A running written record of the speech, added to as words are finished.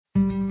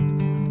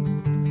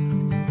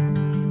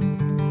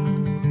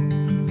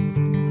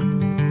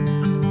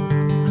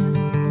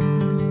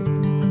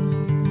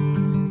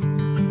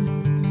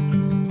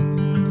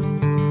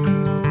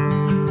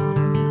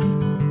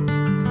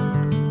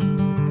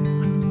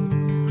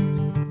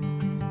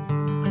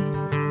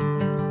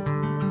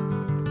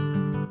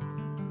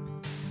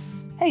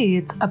Hey,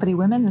 it's Uppity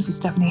Women. This is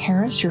Stephanie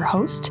Harris, your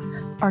host.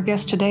 Our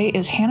guest today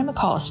is Hannah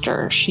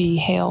McCollister. She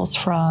hails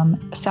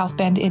from South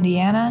Bend,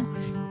 Indiana,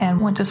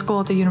 and went to school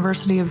at the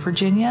University of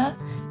Virginia,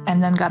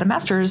 and then got a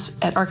master's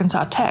at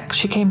Arkansas Tech.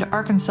 She came to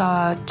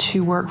Arkansas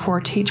to work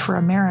for Teach for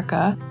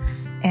America,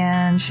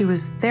 and she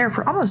was there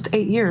for almost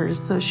 8 years.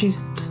 So she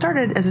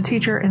started as a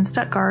teacher in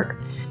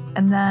Stuttgart,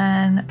 and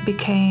then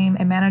became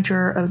a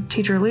manager of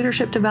teacher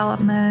leadership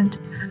development,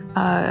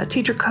 a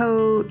teacher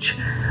coach.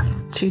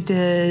 She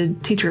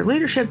did teacher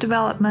leadership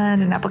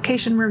development, an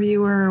application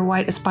reviewer,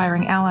 White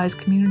Aspiring Allies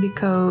community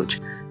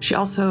coach. She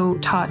also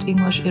taught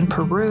English in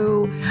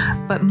Peru,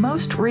 but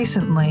most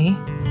recently,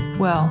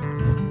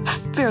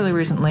 fairly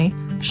recently,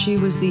 she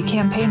was the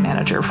campaign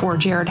manager for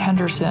Jared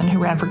Henderson, who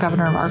ran for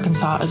governor of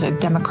Arkansas as a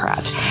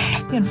Democrat.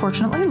 He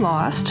unfortunately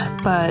lost,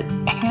 but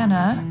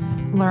Hannah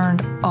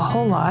learned a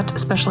whole lot,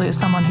 especially as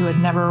someone who had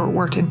never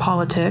worked in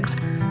politics,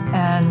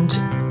 and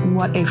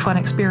what a fun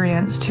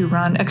experience to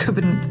run a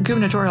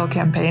gubernatorial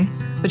campaign,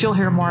 but you'll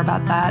hear more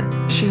about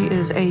that. She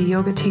is a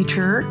yoga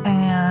teacher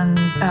and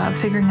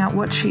figuring out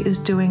what she is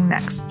doing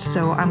next.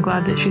 So I'm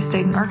glad that she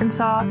stayed in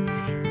Arkansas.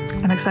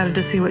 I'm excited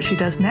to see what she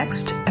does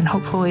next, and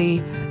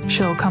hopefully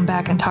she'll come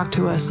back and talk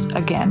to us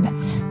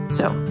again.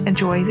 So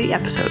enjoy the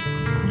episode.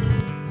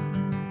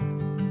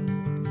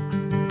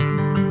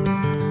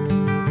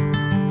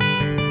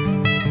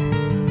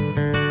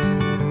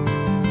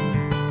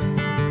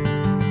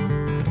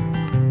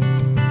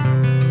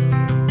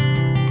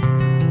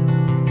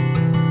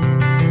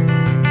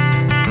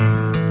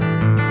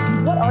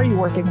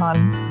 Working on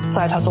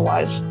side hustle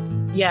wise?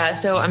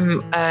 Yeah, so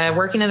I'm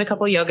working at a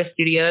couple yoga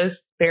studios,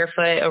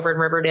 Barefoot over in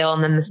Riverdale,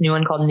 and then this new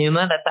one called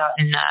Numa that's out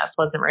in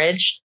Pleasant Ridge.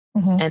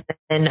 Mm-hmm. And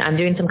then I'm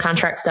doing some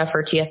contract stuff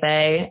for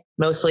TFA,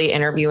 mostly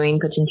interviewing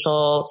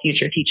potential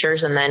future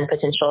teachers and then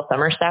potential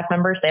summer staff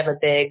members. They have a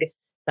big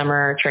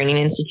summer training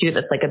institute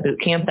that's like a boot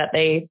camp that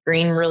they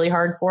screen really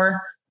hard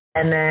for.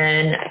 And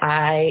then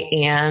I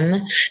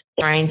am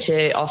trying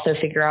to also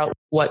figure out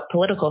what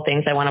political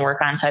things I want to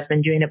work on. So I've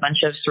been doing a bunch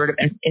of sort of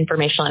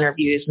informational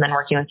interviews and then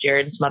working with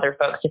Jared and some other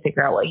folks to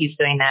figure out what he's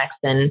doing next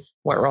and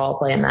what role I'll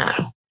play in that.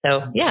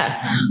 So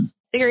yeah,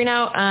 figuring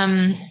out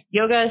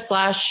yoga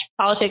 /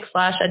 politics /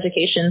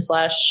 education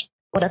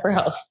 / whatever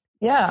else.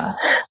 Yeah.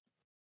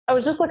 I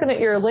was just looking at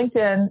your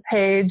LinkedIn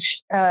page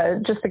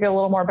just to get a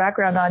little more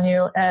background on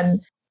you,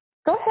 and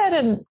go ahead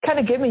and kind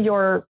of give me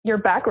your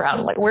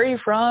background. Like, where are you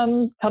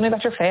from? Tell me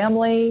about your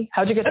family.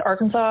 How'd you get to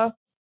Arkansas?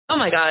 Oh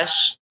my gosh.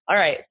 All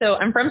right. So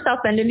I'm from South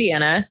Bend,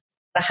 Indiana.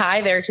 The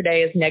high there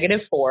today is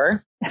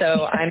 -4.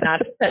 So I'm not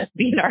upset to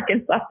be in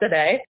Arkansas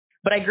today.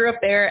 But I grew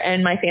up there,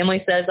 and my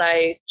family says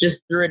I just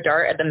threw a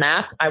dart at the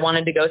map. I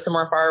wanted to go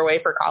somewhere far away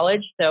for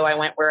college. So I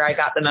went where I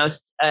got the most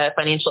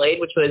financial aid,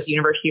 which was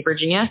University of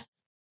Virginia.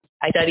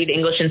 I studied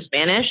English and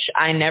Spanish.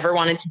 I never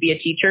wanted to be a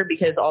teacher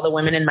because all the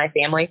women in my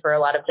family for a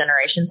lot of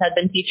generations had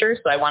been teachers.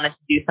 So I wanted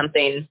to do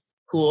something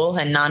cool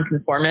and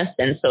nonconformist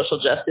and social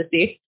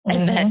justice-y. Mm-hmm.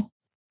 And then,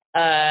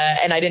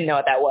 and I didn't know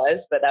what that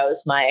was, but that was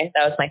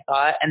my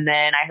thought. And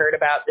then I heard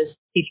about this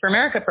Teach for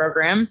America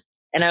program,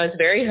 and I was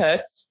very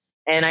hooked.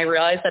 And I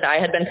realized that I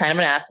had been kind of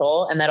an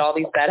asshole, and that all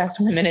these badass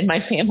women in my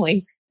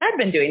family had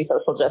been doing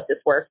social justice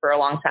work for a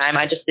long time.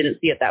 I just didn't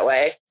see it that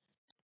way.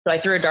 So I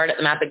threw a dart at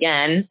the map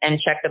again and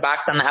checked the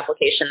box on the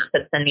application that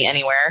said send me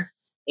anywhere.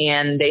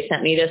 And they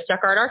sent me to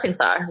Stuttgart,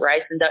 Arkansas,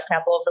 rice and duck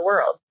capital of the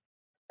world.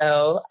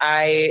 So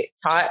I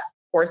taught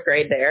 4th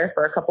grade there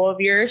for a couple of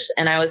years,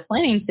 and I was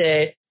planning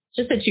to,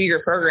 just a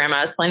 2-year program.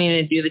 I was planning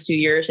to do the 2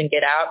 years and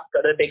get out,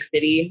 go to a big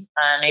city,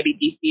 maybe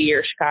DC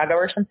or Chicago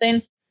or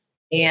something.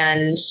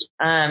 And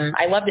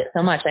I loved it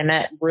so much. I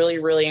met really,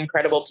 really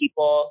incredible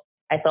people.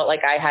 I felt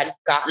like I had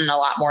gotten a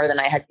lot more than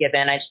I had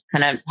given. I just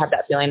kind of have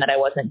that feeling that I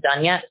wasn't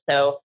done yet.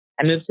 So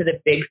I moved to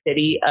the big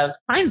city of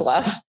Pine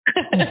Bluff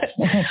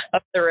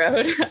up the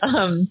road,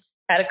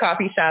 had a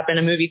coffee shop and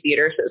a movie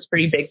theater. So it was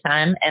pretty big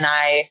time. And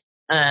I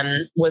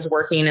was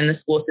working in the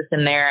school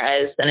system there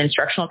as an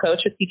instructional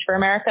coach with Teach for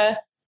America.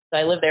 So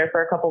I lived there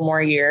for a couple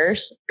more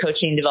years,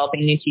 coaching,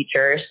 developing new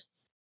teachers.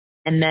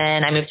 And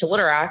then I moved to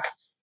Little Rock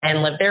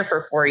and lived there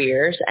for 4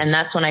 years. And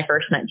that's when I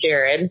first met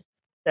Jared.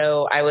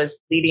 So I was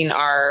leading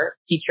our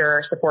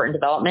teacher support and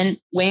development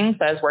wing.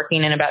 So I was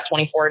working in about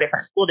 24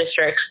 different school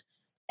districts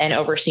and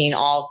overseeing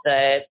all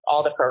the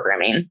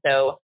programming.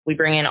 So we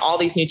bring in all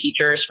these new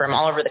teachers from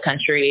all over the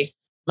country.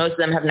 Most of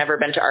them have never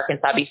been to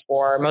Arkansas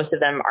before. Most of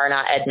them are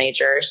not ed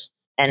majors.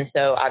 And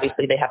so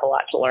obviously they have a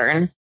lot to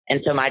learn.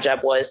 And so my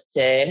job was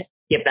to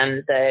give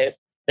them the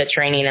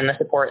training and the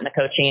support and the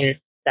coaching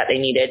that they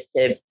needed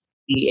to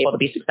be able to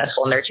be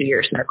successful in their 2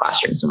 years in their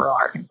classrooms in rural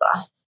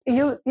Arkansas.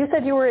 You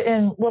said you were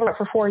in Little Rock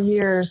for 4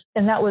 years,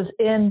 and that was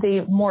in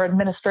the more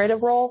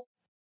administrative role?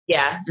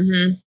 Yeah.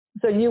 Mm-hmm.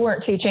 So you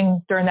weren't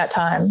teaching during that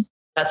time?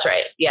 That's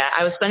right. Yeah.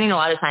 I was spending a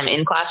lot of time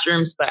in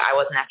classrooms, but I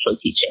wasn't actually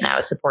teaching. I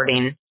was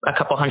supporting a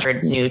couple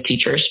hundred new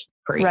teachers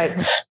per year. Right.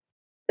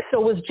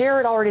 So was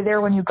Jared already there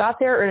when you got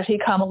there, or did he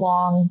come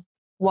along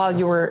while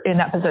you were in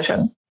that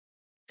position?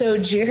 So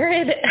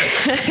Jared,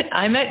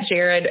 I met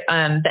Jared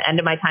the end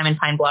of my time in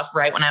Pine Bluff,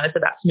 right when I was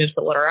about to move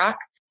to Little Rock.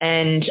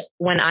 And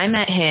when I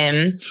met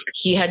him,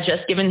 he had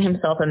just given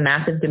himself a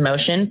massive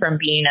demotion from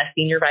being a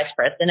senior vice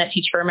president at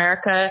Teach for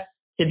America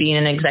to being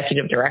an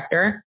executive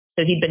director.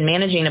 So he'd been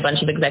managing a bunch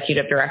of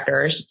executive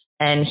directors,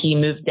 and he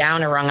moved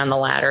down a rung on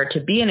the ladder to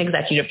be an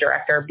executive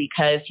director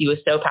because he was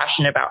so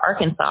passionate about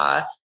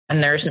Arkansas.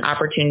 And there's an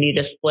opportunity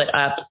to split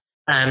up.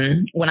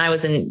 When I was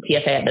in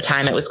TFA at the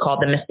time, it was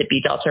called the Mississippi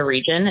Delta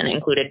region, and it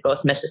included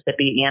both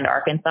Mississippi and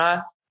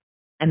Arkansas.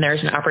 And there's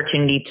an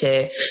opportunity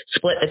to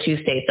split the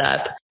two states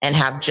up and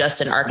have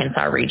just an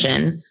Arkansas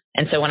region.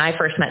 And so when I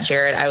first met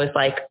Jared, I was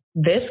like,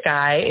 this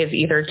guy is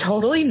either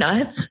totally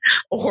nuts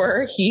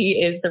or he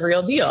is the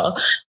real deal.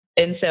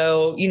 And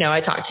so, I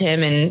talked to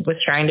him and was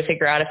trying to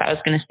figure out if I was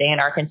going to stay in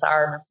Arkansas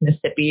or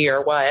Mississippi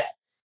or what.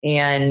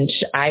 And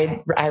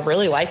I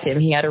really liked him.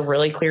 He had a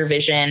really clear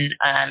vision.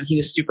 He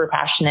was super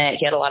passionate.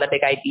 He had a lot of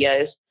big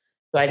ideas.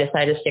 So I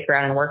decided to stick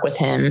around and work with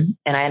him.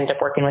 And I ended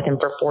up working with him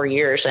for 4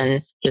 years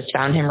and just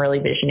found him really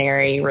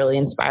visionary, really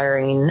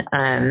inspiring,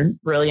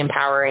 really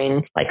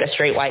empowering, like a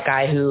straight white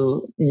guy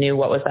who knew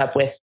what was up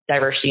with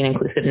diversity and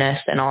inclusiveness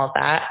and all of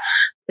that.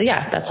 So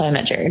yeah, that's how I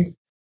met Jared.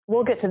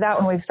 We'll get to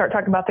that when we start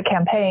talking about the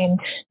campaign.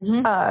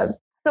 Mm-hmm.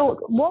 So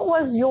what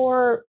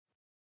was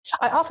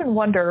I often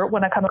wonder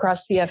when I come across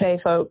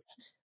CFA folks,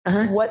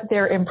 what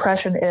their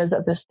impression is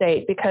of the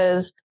state,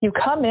 because you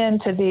come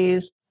into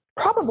these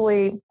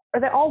are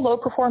they all low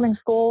performing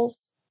schools?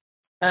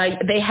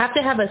 They have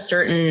to have a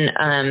certain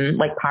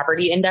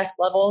poverty index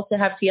level to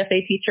have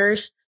CFA teachers.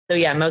 So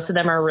yeah, most of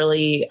them are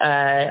really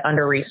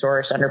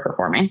under-resourced,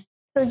 underperforming.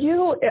 So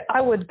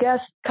I would guess,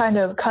 kind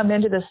of come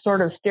into this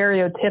sort of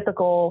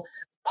stereotypical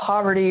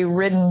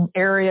poverty-ridden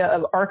area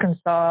of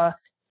Arkansas,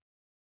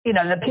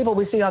 the people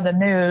we see on the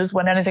news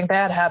when anything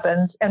bad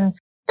happens. And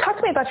talk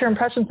to me about your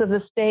impressions of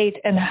the state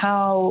and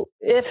how,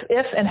 if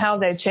and how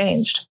they've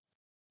changed.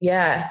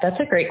 Yeah, that's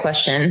a great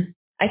question.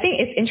 I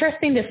think it's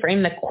interesting to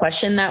frame the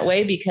question that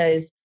way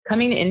because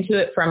coming into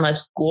it from a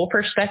school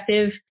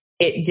perspective,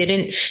 it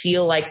didn't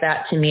feel like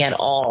that to me at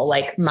all.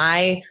 Like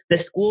the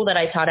school that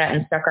I taught at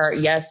in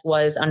Stuttgart, yes,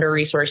 was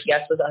under-resourced,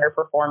 yes, was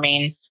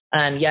underperforming,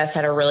 yes,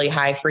 had a really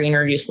high free and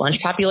reduced lunch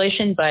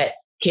population, but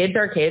kids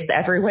are kids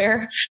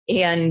everywhere.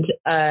 And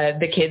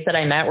the kids that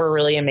I met were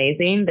really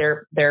amazing.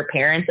 Their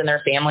parents and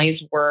their families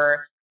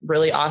were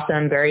really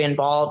awesome, very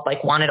involved,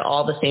 wanted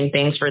all the same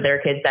things for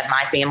their kids that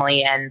my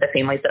family and the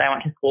families that I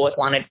went to school with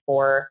wanted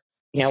for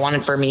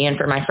me and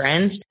for my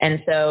friends.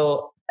 And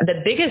so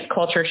the biggest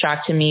culture shock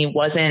to me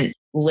wasn't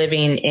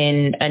living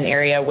in an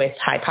area with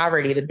high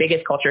poverty. The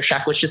biggest culture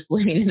shock was just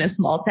living in a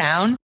small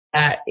town.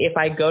 If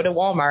I go to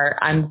Walmart,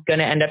 I'm going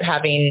to end up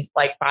having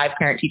 5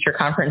 parent-teacher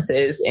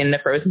conferences in the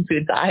frozen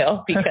foods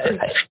aisle because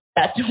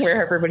that's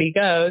where everybody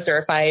goes. Or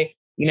if I,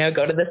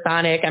 go to the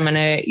Sonic, I'm going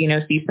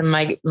to, see some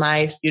of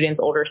my students'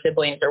 older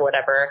siblings or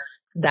whatever.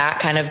 That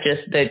kind of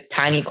just the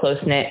tiny,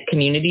 close-knit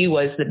community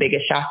was the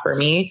biggest shock for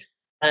me.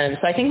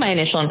 So I think my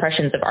initial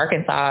impressions of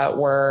Arkansas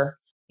were,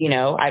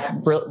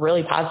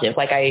 really positive.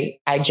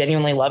 I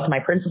genuinely loved my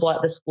principal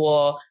at the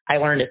school. I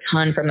learned a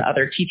ton from the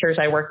other teachers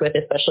I worked with,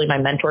 especially my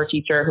mentor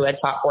teacher who had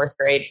taught 4th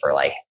grade for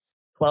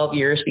 12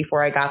 years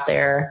before I got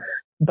there.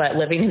 But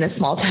living in a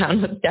small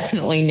town was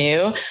definitely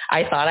new.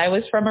 I thought I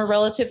was from a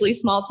relatively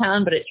small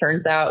town, but it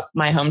turns out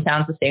my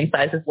hometown's the same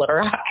size as Little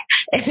Rock.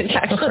 And it's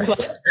actually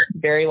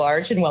very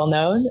large and well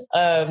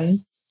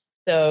known.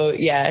 So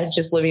yeah,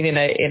 just living in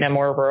a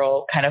more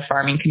rural kind of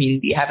farming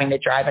community, having to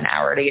drive an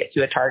hour to get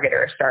to a Target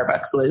or a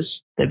Starbucks was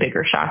the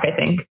bigger shock, I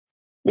think.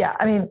 Yeah,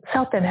 I mean,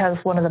 South Bend has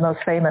one of the most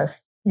famous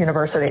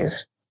universities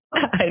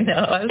I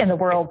know in the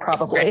world,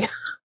 probably.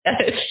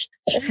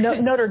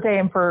 Notre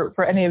Dame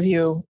for any of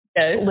you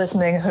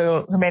listening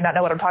who may not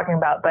know what I'm talking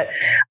about. But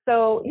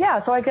so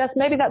I guess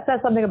maybe that says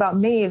something about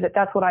me,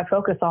 that's what I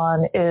focus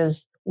on is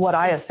what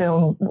I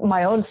assume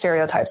my own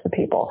stereotypes of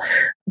people.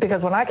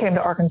 Because when I came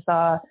to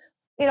Arkansas,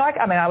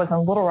 I was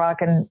in Little Rock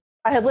and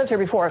I had lived here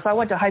before. So I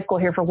went to high school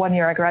here for 1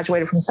 year. I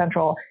graduated from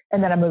Central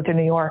and then I moved to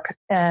New York.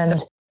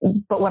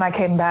 But when I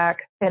came back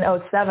in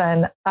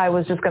 2007, I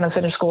was just going to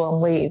finish school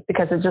and leave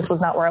because it just was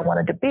not where I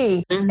wanted to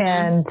be. Mm-hmm.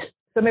 And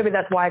so maybe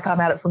that's why I come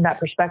at it from that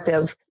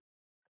perspective.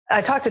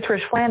 I talked to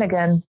Trish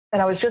Flanagan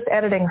and I was just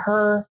editing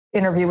her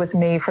interview with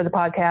me for the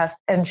podcast.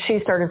 And she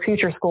started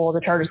Future School,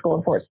 the charter school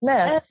in Fort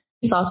Smith.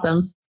 That's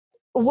awesome.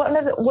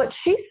 What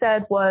she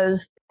said was,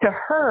 to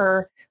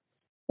her,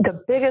 the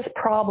biggest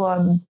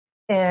problem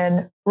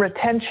in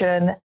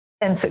retention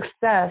and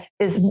success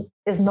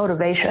is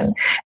motivation,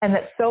 and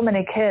that so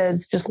many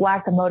kids just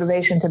lack the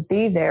motivation to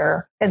be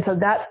there. And so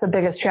that's the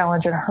biggest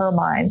challenge in her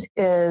mind,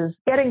 is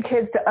getting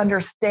kids to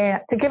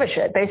understand, to give a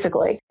shit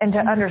basically, and to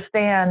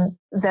understand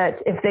that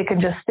if they can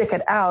just stick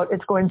it out,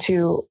 it's going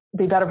to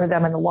be better for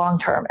them in the long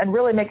term, and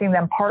really making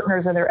them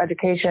partners in their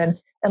education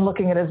and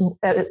looking at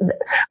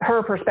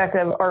her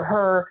perspective, or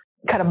her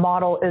kind of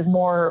model is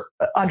more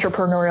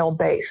entrepreneurial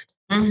based.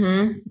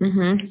 Mm-hmm.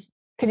 Mm-hmm.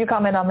 Can you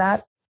comment on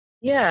that?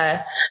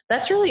 Yeah,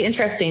 that's really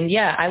interesting.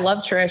 Yeah, I love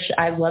Trish.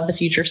 I love the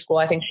Future School.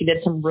 I think she did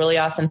some really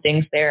awesome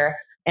things there.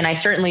 And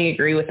I certainly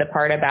agree with the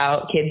part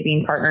about kids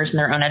being partners in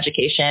their own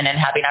education and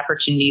having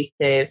opportunities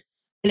to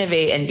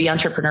innovate and be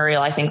entrepreneurial.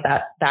 I think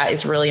that is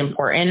really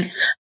important.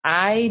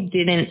 I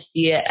didn't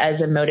see it as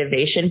a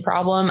motivation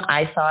problem.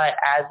 I saw it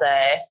as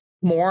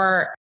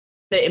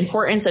the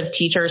importance of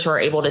teachers who are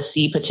able to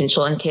see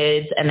potential in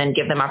kids and then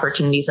give them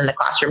opportunities in the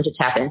classroom to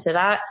tap into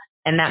that.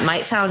 And that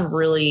might sound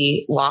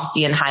really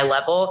lofty and high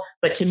level,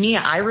 but to me,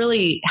 I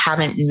really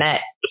haven't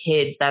met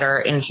kids that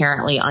are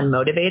inherently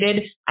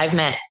unmotivated. I've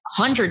met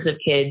hundreds of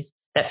kids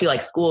that feel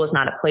like school is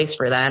not a place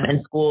for them,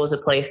 and school is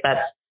a place that's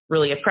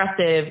really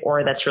oppressive,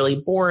 or that's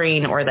really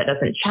boring, or that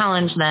doesn't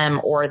challenge them,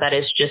 or that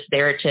is just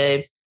there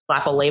to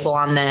slap a label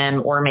on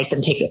them or make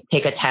them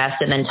take a test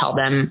and then tell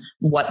them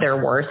what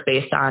they're worth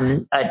based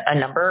on a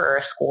number or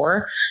a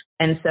score.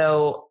 And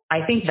so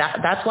I think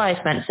that's why I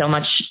spent so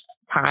much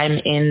time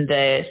in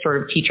the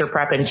sort of teacher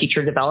prep and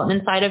teacher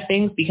development side of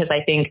things, because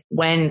I think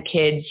when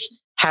kids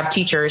have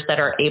teachers that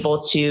are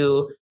able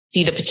to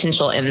see the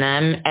potential in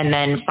them and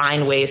then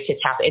find ways to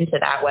tap into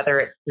that, whether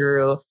it's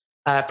through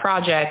a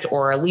project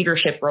or a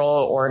leadership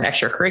role or an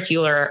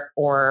extracurricular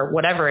or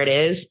whatever it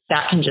is,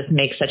 that can just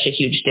make such a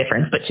huge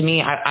difference. But to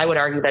me, I would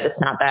argue that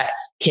it's not that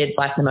kids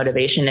lack the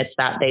motivation, it's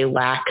that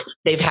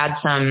they've had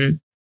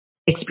some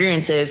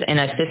experiences in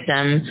a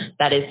system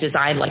that is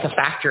designed like a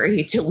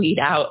factory to weed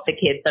out the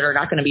kids that are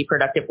not going to be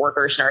productive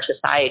workers in our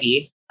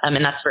society. And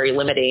that's very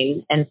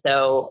limiting. And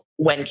so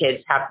when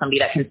kids have somebody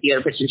that can see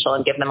their potential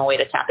and give them a way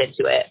to tap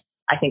into it,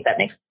 I think that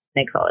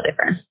makes all the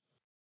difference.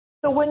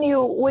 So when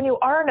you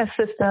are in a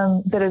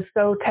system that is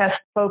so test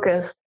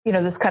focused,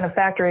 this kind of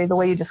factory, the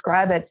way you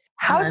describe it,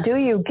 how do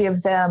you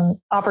give them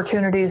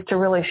opportunities to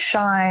really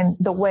shine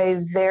the way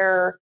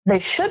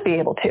they should be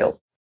able to?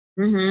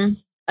 Mm-hmm.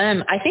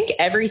 I think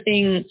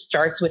everything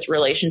starts with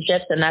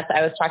relationships. And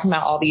I was talking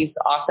about all these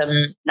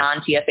awesome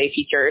non-TFA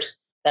teachers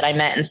that I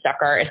met in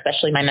Stuttgart,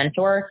 especially my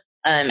mentor.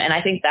 And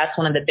I think that's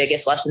one of the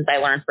biggest lessons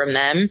I learned from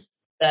them.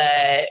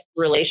 The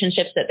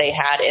relationships that they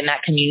had in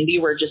that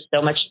community were just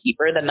so much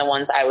deeper than the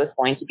ones I was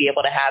going to be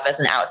able to have as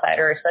an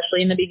outsider,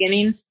 especially in the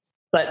beginning.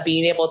 But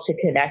being able to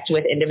connect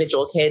with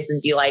individual kids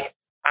and be like,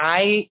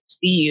 I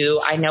see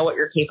you. I know what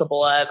you're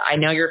capable of. I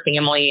know your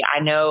family.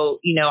 I know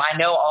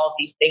all of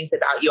these things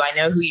about you. I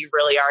know who you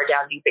really are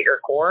down deep at your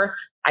core.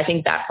 I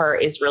think that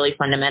part is really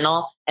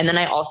fundamental. And then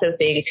I also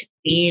think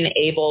being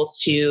able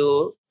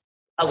to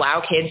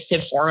allow kids to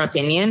form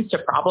opinions, to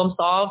problem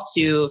solve,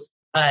 to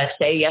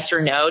say yes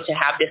or no, to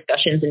have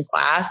discussions in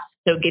class.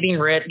 So getting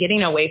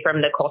away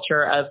from the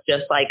culture of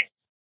just like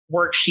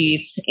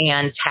worksheets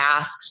and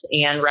tasks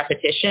and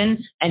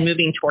repetition, and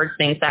moving towards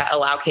things that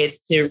allow kids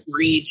to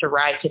read, to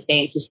write, to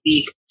think, to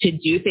speak, to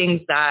do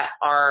things that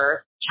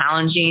are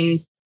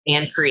challenging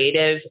and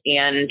creative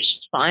and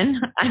fun.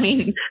 I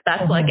mean,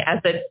 that's like, as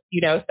a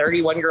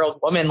 31-year-old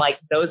woman, like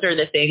those are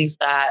the things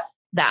that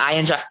I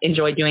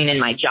enjoy doing in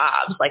my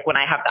jobs. Like when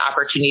I have the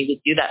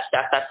opportunity to do that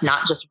stuff, that's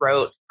not just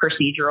rote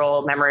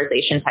procedural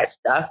memorization type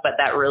stuff, but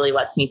that really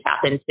lets me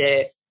tap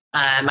into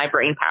my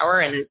brain power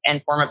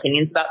and form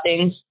opinions about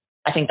things.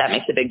 I think that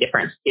makes a big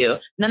difference too.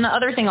 And then the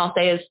other thing I'll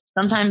say is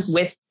sometimes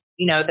with,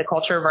 the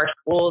culture of our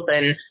schools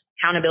and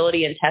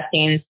accountability and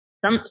testing,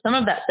 some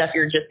of that stuff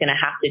you're just going to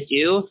have to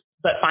do,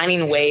 but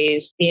finding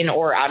ways in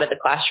or out of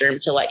the classroom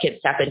to let kids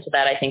tap into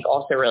that, I think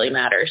also really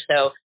matters.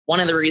 So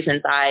one of the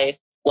reasons I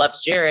loved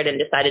Jared and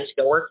decided to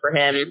go work for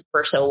him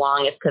for so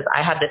long is because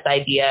I had this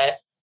idea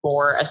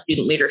for a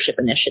student leadership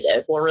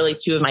initiative. Well, really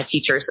two of my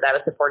teachers that I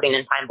was supporting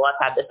in Pine Bluff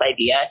had this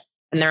idea,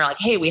 and they're like,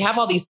 hey, we have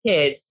all these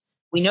kids.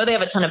 We know they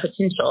have a ton of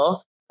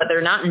potential, but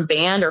they're not in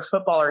band or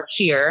football or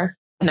cheer,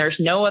 and there's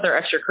no other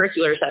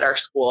extracurriculars at our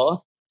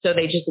school. So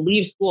they just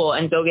leave school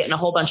and go get in a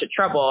whole bunch of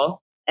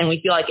trouble. And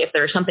we feel like if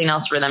there's something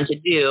else for them to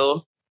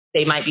do,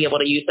 they might be able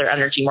to use their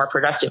energy more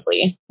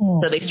productively.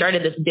 So they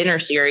started this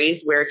dinner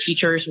series where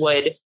teachers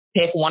would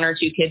pick one or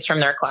two kids from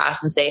their class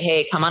and say,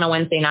 hey, come on a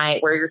Wednesday night,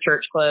 wear your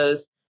church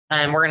clothes.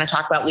 We're going to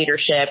talk about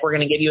leadership. We're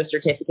going to give you a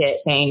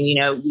certificate saying,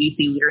 we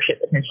see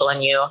leadership potential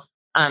in you.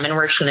 And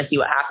we're just going to see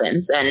what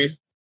happens. And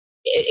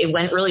it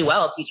went really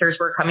well. Teachers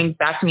were coming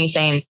back to me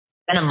saying,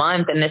 it's been a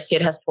month and this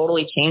kid has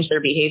totally changed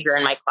their behavior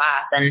in my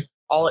class. And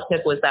all it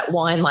took was that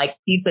one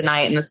pizza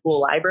night in the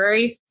school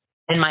library.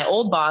 And my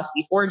old boss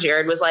before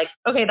Jared was like,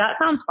 okay, that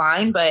sounds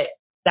fine, but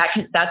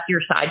that's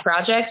your side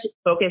project.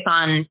 Focus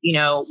on,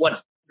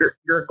 what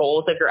your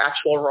goals of your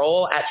actual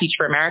role at Teach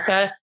for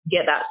America,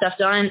 get that stuff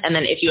done. And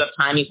then if you have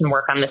time, you can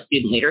work on the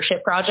student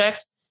leadership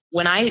project.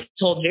 When I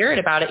told Jared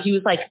about it, he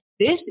was like,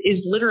 this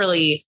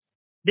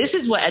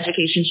is what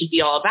education should be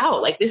all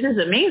about. Like, this is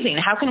amazing.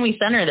 How can we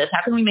center this?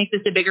 How can we make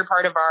this a bigger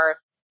part of our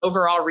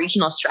overall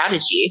regional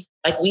strategy?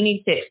 Like, we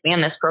need to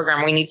expand this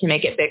program. We need to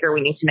make it bigger.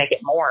 We need to make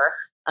it more.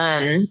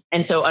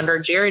 And so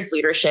under Jared's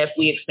leadership,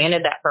 we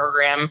expanded that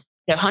program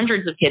to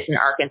hundreds of kids in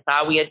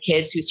Arkansas. We had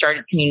kids who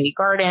started community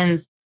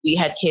gardens. We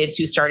had kids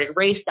who started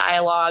race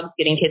dialogues,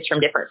 getting kids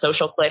from different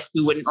social cliques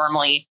who wouldn't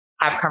normally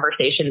have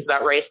conversations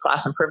about race,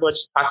 class, and privilege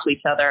to talk to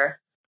each other.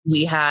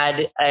 we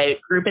had a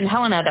group in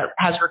Helena that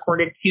has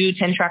recorded 2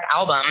 10-track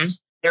albums.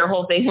 Their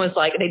whole thing was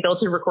like, they built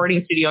a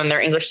recording studio in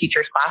their English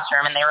teacher's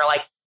classroom, and they were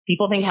like,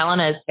 people think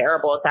Helena is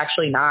terrible. It's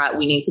actually not.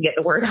 We need to get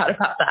the word out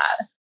about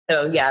that.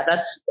 So yeah,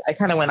 I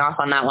kind of went off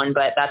on that one,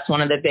 but that's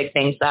one of the big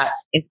things that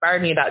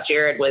inspired me about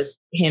Jared was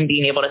him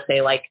being able to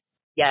say like,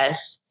 yes,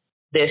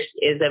 this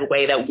is a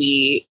way that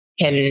we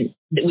can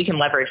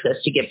leverage this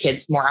to give kids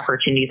more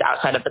opportunities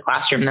outside of the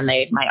classroom than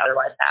they might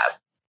otherwise have.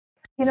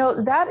 You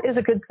know, that is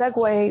a good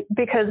segue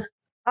because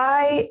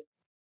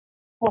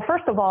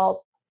first of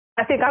all,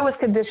 I think I was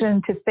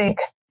conditioned to think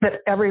that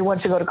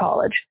everyone should go to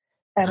college.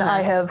 And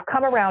I have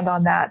come around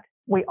on that.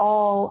 We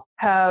all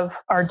have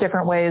our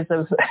different ways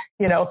of,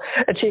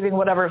 achieving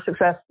whatever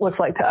success looks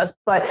like to us.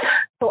 But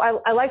so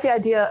I like the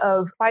idea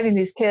of finding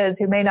these kids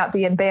who may not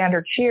be in band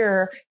or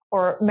cheer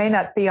or may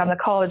not be on the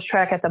college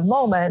track at the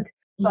moment,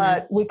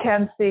 but we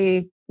can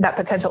see that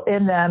potential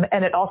in them.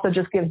 And it also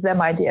just gives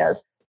them ideas,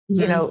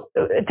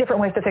 different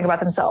ways to think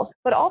about themselves.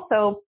 But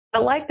also I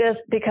like this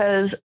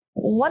because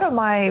one of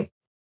my,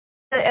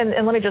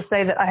 and let me just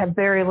say that I have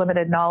very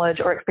limited knowledge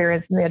or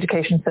experience in the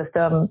education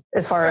system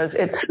as far as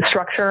its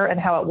structure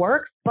and how it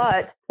works.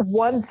 But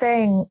one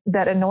thing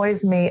that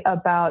annoys me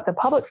about the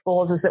public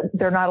schools is that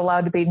they're not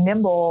allowed to be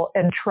nimble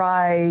and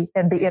try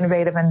and be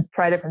innovative and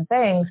try different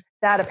things.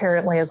 That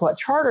apparently is what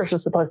charters are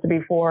supposed to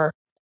be for.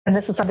 And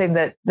this is something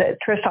that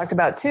Trish talked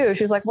about too.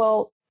 She's like,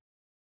 well,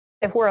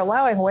 if we're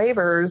allowing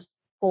waivers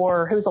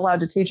for who's allowed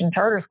to teach in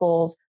charter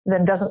schools,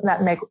 then doesn't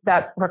that make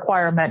that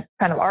requirement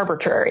kind of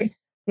arbitrary?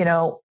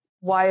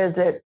 Why is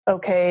it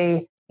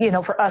okay,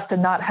 for us to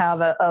not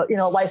have a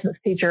licensed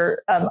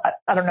teacher?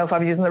 I don't know if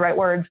I'm using the right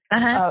words.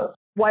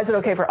 Why is it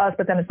okay for us,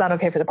 but then it's not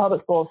okay for the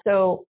public schools?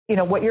 So,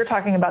 what you're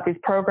talking about, these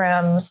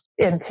programs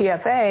in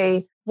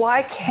TFA,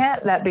 why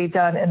can't that be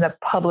done in the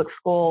public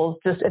schools,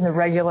 just in the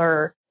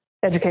regular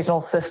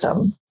educational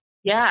system?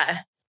 Yeah.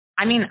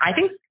 I mean, I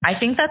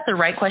think that's the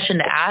right question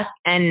to ask.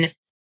 And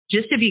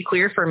just to be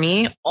clear for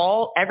me,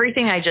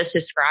 everything I just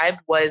described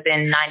was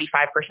in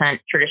 95%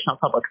 traditional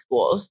public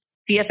schools.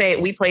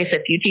 TFA, we place a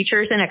few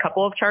teachers in a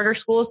couple of charter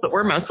schools, but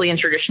we're mostly in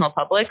traditional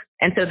public.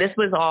 And so this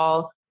was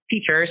all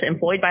teachers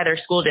employed by their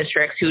school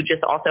districts who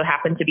just also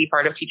happened to be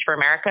part of Teach for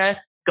America,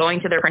 going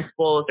to their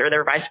principals or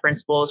their vice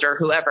principals or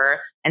whoever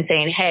and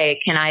saying,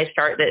 hey, can I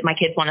start that? My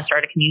kids want to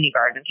start a community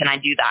garden. Can I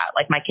do that?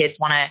 Like, my kids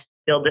want to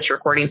build this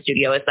recording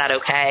studio. Is that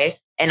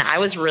okay? And I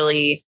was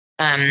really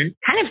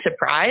kind of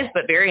surprised,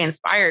 but very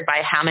inspired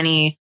by how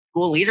many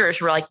school leaders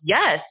were like,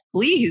 yes,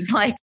 please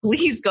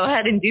go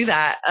ahead and do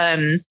that.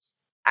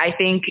 I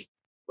think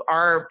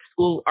our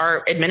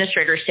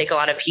administrators take a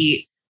lot of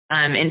heat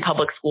in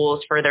public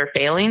schools for their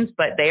failings,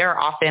 but they are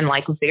often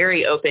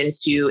very open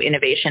to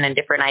innovation and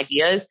different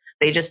ideas.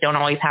 They just don't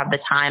always have the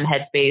time,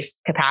 headspace,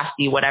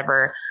 capacity,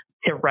 whatever,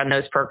 to run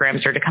those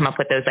programs or to come up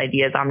with those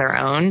ideas on their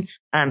own.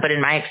 But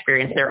in my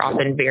experience, they're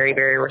often very,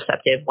 very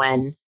receptive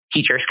when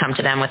teachers come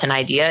to them with an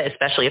idea,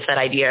 especially if that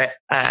idea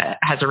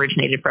has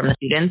originated from the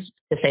students,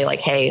 to say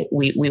hey,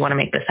 we want to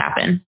make this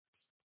happen.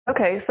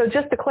 Okay, so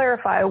just to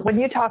clarify, when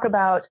you talk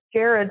about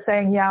Jared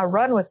saying, yeah,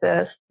 run with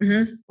this,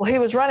 well, he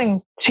was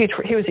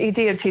he was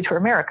ED of Teach for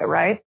America,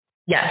 right?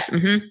 Yes.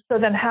 So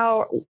then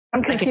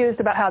I'm confused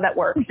about how that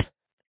works.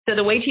 So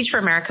the way Teach for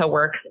America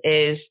works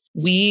is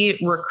we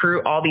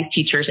recruit all these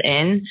teachers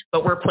in,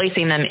 but we're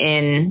placing them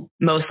in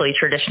mostly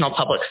traditional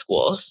public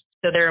schools.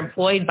 So they're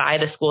employed by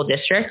the school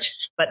district,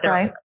 but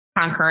they're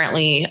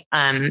concurrently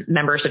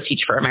members of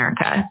Teach for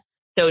America.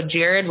 So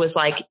Jared was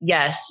like,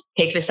 yes,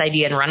 take this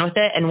idea and run with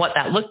it. And what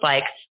that looked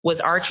like was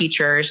our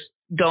teachers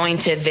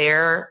going to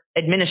their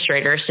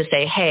administrators to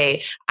say,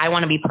 hey, I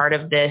want to be part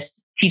of this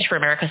Teach for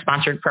America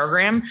sponsored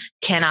program.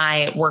 Can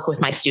I work with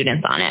my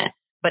students on it?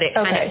 But it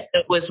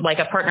was like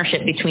a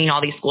partnership between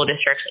all these school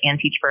districts and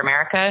Teach for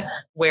America,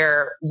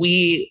 where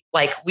we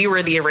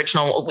were the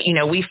original,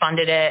 we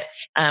funded it.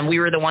 We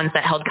were the ones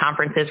that held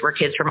conferences where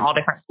kids from all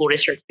different school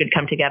districts could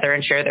come together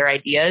and share their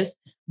ideas.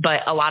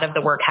 But a lot of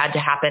the work had to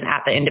happen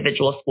at the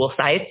individual school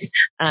sites.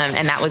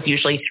 And that was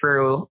usually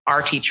through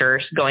our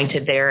teachers going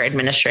to their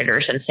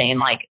administrators and saying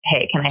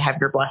hey, can I have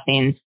your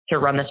blessing to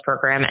run this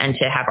program and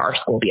to have our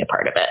school be a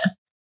part of it?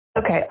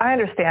 Okay, I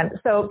understand.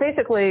 So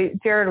basically,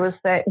 Jared was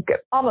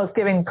almost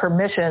giving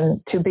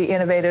permission to be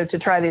innovative, to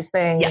try these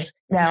things. Yes.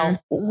 Now,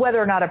 whether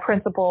or not a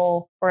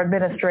principal or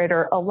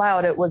administrator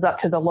allowed it was up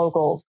to the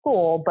local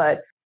school.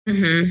 But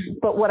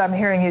what I'm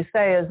hearing you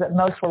say is that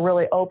most were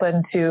really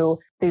open to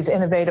these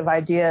innovative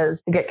ideas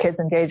to get kids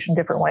engaged in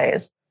different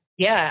ways.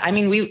 Yeah, I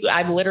mean,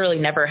 I've literally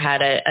never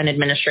had an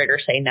administrator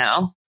say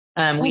no.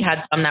 We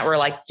had some that were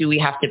like, do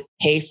we have to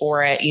pay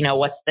for it?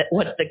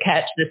 What's the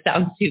catch? This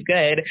sounds too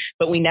good.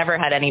 But we never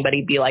had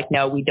anybody be like,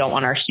 no, we don't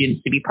want our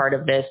students to be part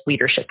of this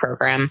leadership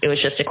program. It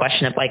was just a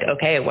question of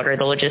okay, what are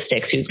the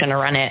logistics? Who's going to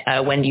run it?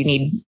 When do you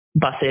need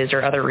buses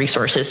or other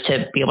resources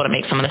to be able to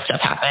make some of this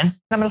stuff happen?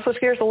 I'm going to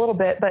switch gears a little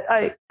bit, but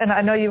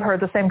I know you've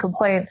heard the same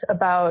complaints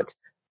about,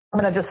 I'm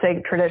going to just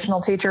say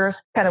traditional teachers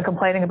kind of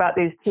complaining about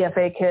these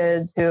TFA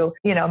kids who,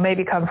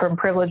 maybe come from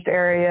privileged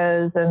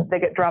areas and they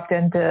get dropped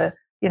into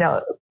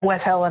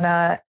West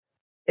Helena.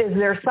 Is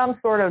there some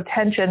sort of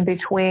tension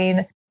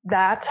between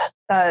that,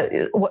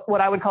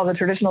 what I would call the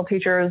traditional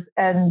teachers,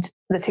 and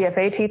the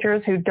TFA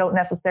teachers who don't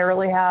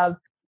necessarily have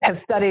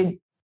studied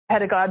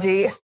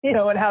pedagogy,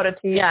 and how to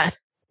teach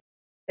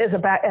as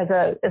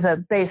a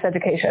base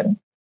education?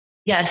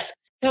 Yes.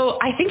 So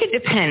I think it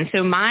depends.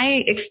 So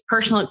my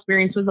personal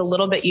experience was a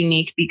little bit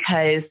unique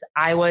because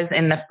I was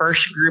in the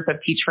first group of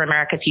Teach for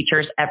America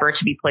teachers ever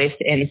to be placed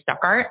in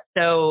Stuttgart.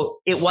 So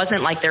it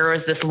wasn't like there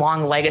was this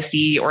long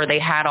legacy or they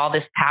had all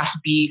this past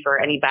beef or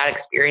any bad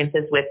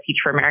experiences with Teach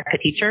for America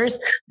teachers.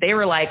 They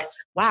were like,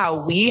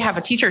 wow, we have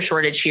a teacher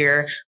shortage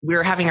here.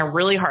 We're having a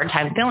really hard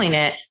time filling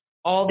it.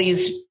 All these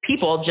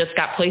people just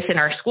got placed in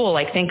our school.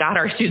 Like, thank God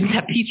our students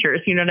have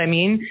teachers. You know what I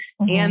mean?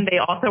 Mm-hmm. And they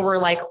also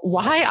were like,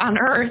 why on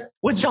earth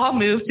would y'all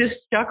move to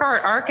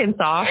Stuttgart,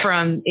 Arkansas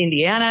from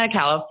Indiana,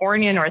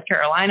 California, North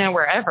Carolina,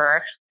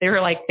 wherever? They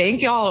were like,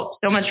 thank y'all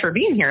so much for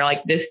being here. Like,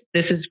 this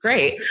is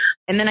great.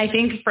 And then I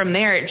think from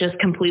there, it just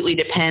completely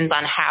depends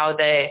on how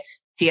the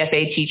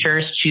TFA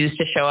teachers choose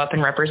to show up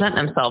and represent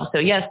themselves. So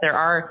yes, there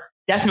are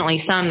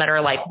definitely some that are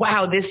like,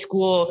 wow, this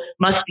school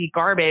must be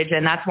garbage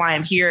and that's why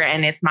I'm here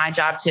and it's my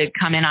job to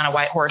come in on a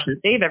white horse and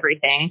save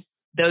everything.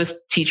 Those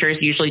teachers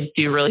usually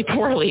do really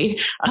poorly.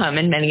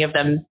 And many of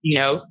them,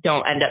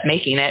 don't end up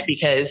making it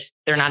because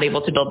they're not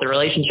able to build the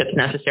relationships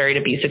necessary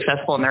to be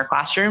successful in their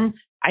classroom.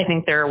 I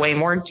think there are way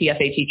more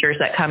TFA teachers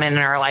that come in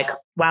and are like,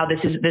 wow, this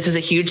is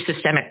a huge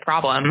systemic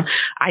problem.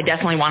 I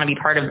definitely want to be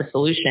part of the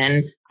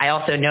solution. I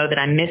also know that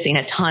I'm missing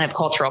a ton of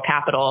cultural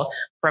capital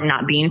from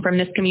not being from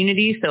this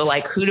community. So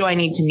like, who do I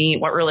need to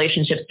meet? What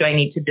relationships do I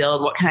need to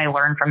build? What can I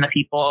learn from the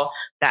people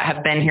that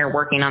have been here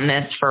working on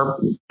this for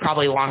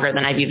probably longer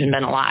than I've even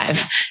been alive?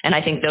 And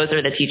I think those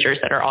are the teachers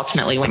that are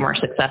ultimately way more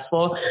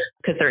successful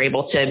because they're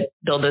able to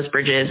build those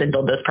bridges and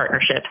build those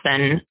partnerships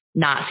and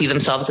not see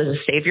themselves as a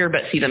savior,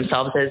 but see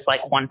themselves as like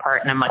one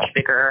part in a much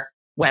bigger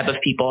web of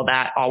people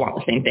that all want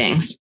the same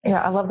things. Yeah,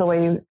 I love the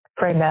way you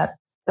frame that.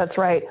 That's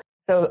right.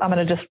 So I'm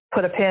going to just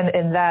put a pin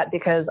in that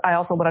because I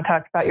also want to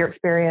talk about your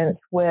experience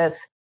with,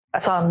 I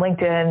saw on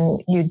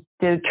LinkedIn, you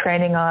did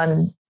training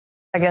on,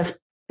 I guess,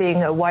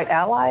 being a white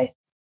ally.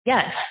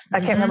 Yes. I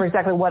can't remember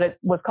exactly what it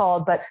was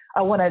called, but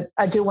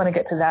I do want to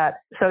get to that.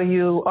 So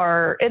you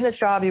are in this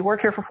job, you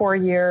work here for 4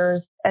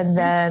 years, and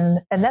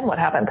then what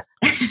happened?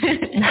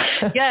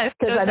 Yes.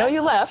 Because I know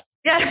you left.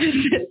 Yes.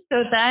 So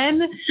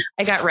then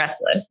I got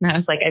restless and I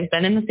was like, I've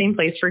been in the same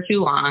place for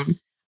too long.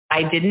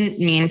 I didn't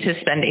mean to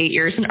spend 8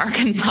 years in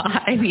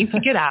Arkansas. I need to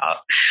get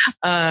out.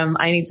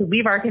 I need to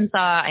leave Arkansas.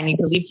 I need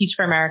to leave Teach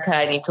for America.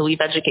 I need to leave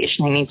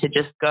education. I need to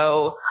just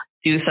go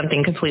do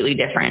something completely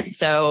different.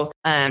 So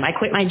I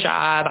quit my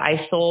job.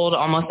 I sold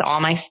almost all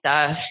my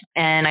stuff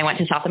and I went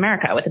to South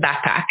America with a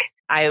backpack.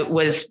 I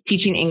was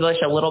teaching English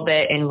a little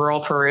bit in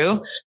rural Peru.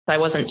 So I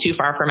wasn't too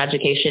far from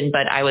education,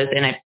 but I was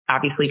in a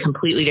obviously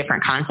completely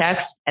different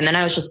context. And then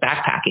I was just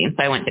backpacking.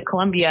 So I went to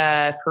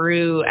Colombia,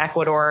 Peru,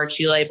 Ecuador,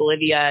 Chile,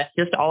 Bolivia,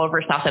 just all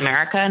over South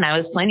America. And I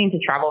was planning to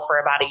travel for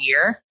about a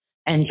year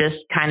and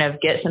just kind of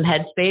get some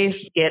headspace,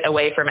 get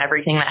away from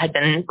everything that had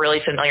been really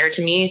familiar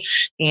to me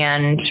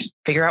and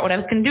figure out what I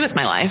was going to do with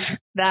my life.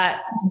 That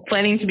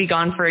planning to be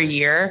gone for a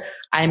year,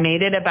 I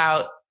made it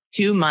about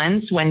 2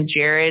 months when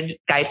Jared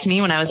Skyped me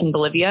when I was in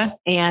Bolivia.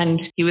 And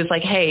he was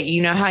like, hey,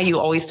 you know how you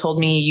always told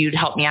me you'd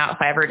help me out if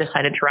I ever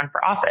decided to run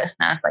for office?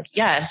 And I was like,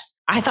 yes.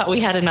 I thought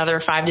we had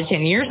another 5 to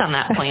 10 years on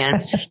that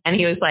plan. And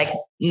he was like,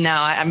 no,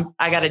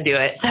 I got to do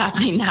it. It's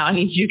happening now. I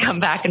need you to come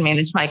back and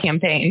manage my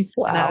campaign.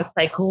 Wow. And I was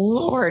like,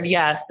 Lord,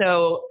 yeah.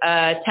 So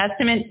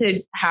testament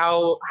to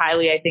how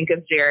highly I think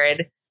of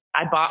Jared.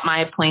 I bought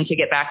my plane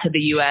ticket back to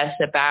the U.S.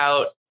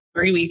 about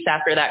 3 weeks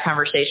after that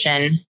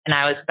conversation. And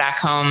I was back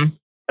home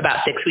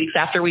about 6 weeks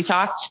after we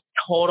talked.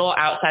 Total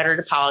outsider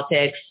to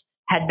politics.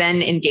 Had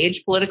been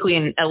engaged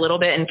politically a little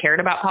bit and cared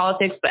about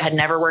politics, but had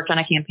never worked on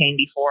a campaign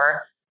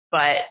before.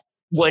 But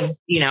would,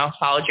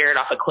 follow Jared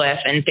off a cliff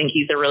and think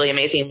he's a really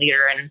amazing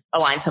leader and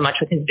align so much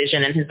with his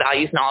vision and his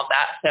values and all of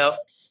that. So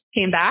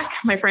came back.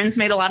 My friends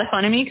made a lot of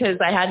fun of me because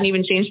I hadn't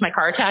even changed my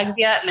car tags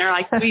yet. And they're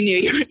like, we knew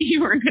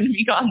you weren't going to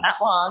be gone that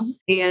long.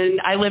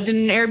 And I lived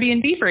in an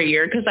Airbnb for a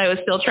year because I was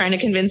still trying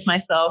to convince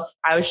myself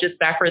I was just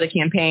back for the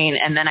campaign.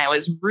 And then I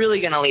was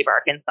really going to leave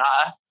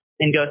Arkansas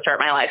and go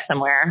start my life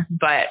somewhere.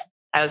 But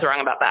I was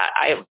wrong about that.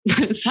 I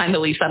signed the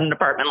lease on an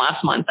apartment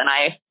last month and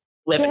I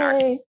live in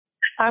Arkansas.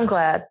 I'm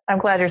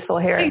glad you're still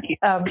here. Thank you.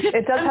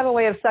 It does have a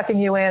way of sucking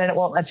you in and it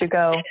won't let you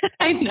go.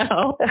 I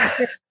know.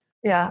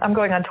 Yeah, I'm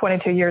going on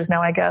 22 years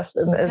now, I guess.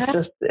 And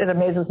it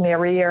amazes me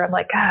every year. I'm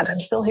like, God, I'm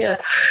still here.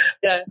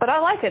 Yeah. But I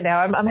like it now.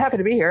 I'm happy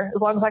to be here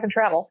as long as I can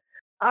travel.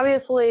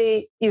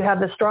 Obviously, you have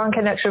this strong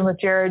connection with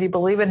Jared. You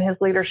believe in his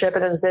leadership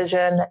and his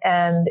vision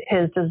and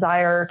his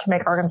desire to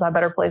make Arkansas a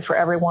better place for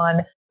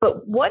everyone.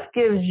 But what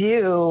gives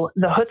you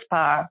the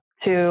chutzpah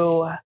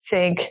to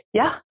think,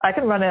 yeah, I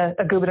can run a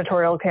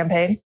gubernatorial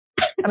campaign?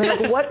 I mean,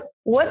 like,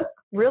 what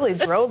really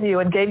drove you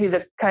and gave you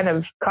the kind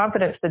of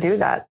confidence to do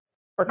that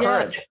or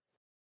courage?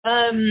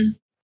 Yeah.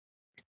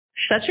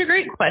 Such a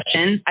great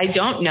question. I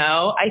don't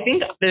know. I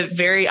think the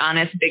very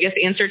honest, biggest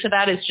answer to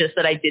that is just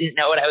that I didn't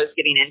know what I was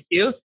getting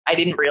into. I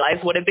didn't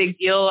realize what a big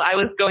deal I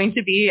was going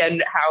to be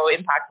and how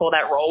impactful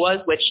that role was,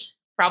 which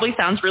probably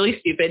sounds really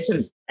stupid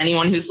to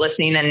anyone who's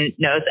listening and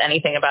knows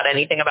anything about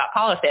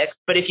politics.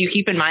 But if you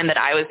keep in mind that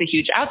I was a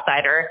huge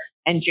outsider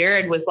and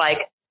Jared was like,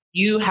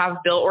 you have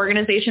built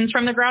organizations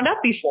from the ground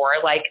up before,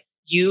 like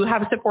you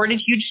have supported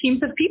huge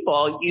teams of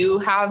people.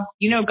 You have,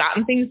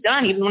 gotten things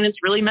done, even when it's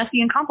really messy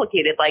and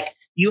complicated. Like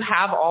you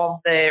have all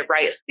the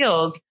right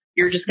skills.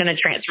 You're just going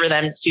to transfer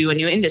them to a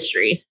new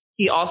industry.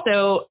 He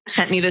also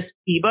sent me this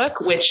ebook,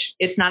 which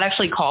it's not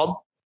actually called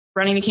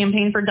Running a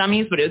Campaign for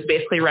Dummies, but it was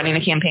basically running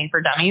a campaign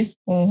for dummies.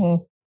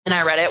 Mm-hmm. And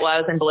I read it while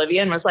I was in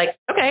Bolivia and was like,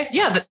 okay,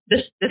 yeah,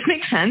 this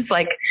makes sense.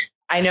 Like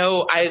I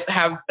know I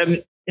have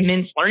an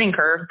immense learning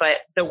curve,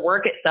 but the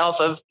work itself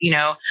of,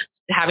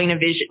 having a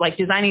vision, like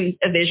designing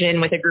a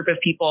vision with a group of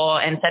people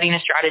and setting a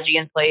strategy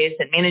in place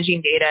and managing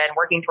data and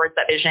working towards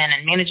that vision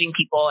and managing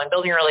people and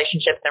building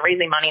relationships and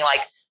raising money, like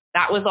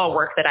that was all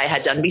work that I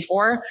had done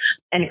before.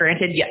 And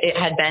granted, it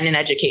had been in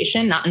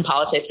education, not in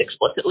politics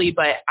explicitly,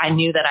 but I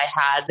knew that I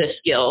had the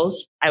skills.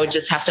 I would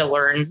just have to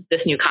learn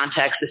this new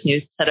context, this new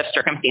set of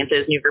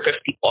circumstances, new group of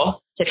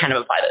people to kind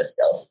of apply those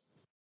skills.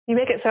 You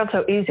make it sound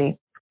so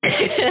easy.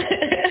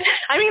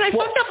 I mean, I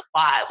fucked up a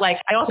lot. Like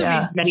I also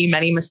made many,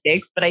 many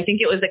mistakes, but I think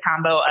it was a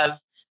combo of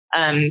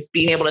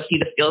being able to see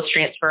the skills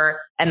transfer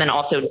and then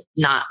also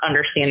not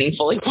understanding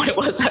fully what it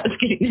was I was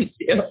getting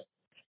into.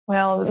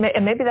 Well,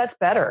 and maybe that's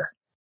better.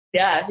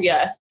 Yeah.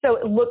 So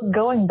look,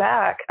 going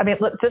back, I mean,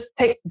 let's just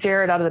take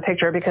Jared out of the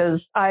picture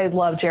because I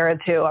love Jared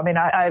too. I mean,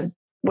 I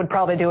would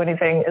probably do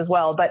anything as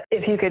well. But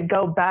if you could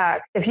go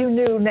back, if you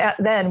knew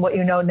then what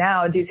you know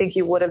now, do you think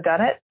you would have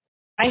done it?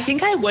 I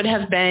think I would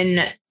have been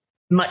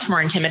much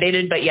more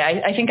intimidated, but yeah,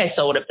 I think I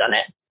still would have done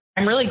it.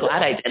 I'm really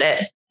glad I did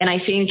it. And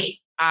I think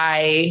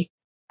I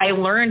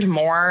learned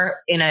more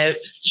in a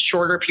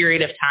shorter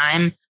period of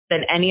time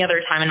than any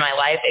other time in my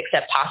life,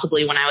 except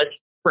possibly when I was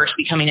first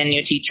becoming a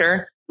new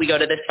teacher. We go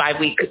to this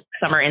 5-week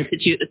summer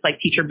institute. It's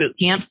like teacher boot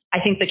camp. I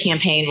think the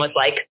campaign was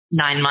like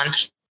 9-month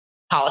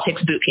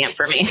politics boot camp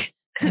for me.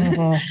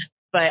 Mm-hmm.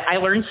 But I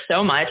learned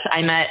so much.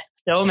 I met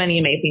so many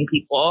amazing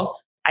people.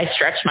 I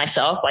stretched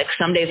myself. Like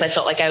some days I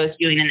felt like I was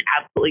doing an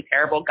absolutely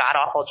terrible, god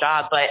awful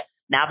job. But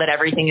now that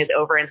everything is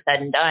over and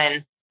said and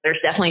done, there's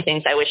definitely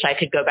things I wish I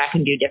could go back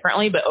and do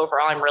differently. But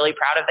overall, I'm really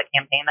proud of the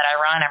campaign that I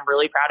run. I'm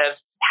really proud of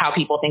how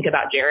people think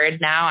about Jared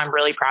now. I'm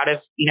really proud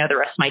of, the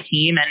rest of my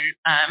team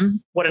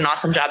and what an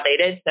awesome job they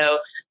did.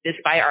 So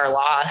despite our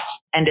loss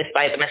and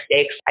despite the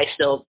mistakes, I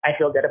feel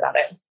good about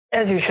it.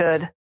 As you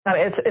should. I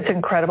mean, it's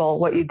incredible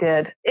what you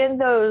did. On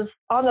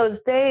those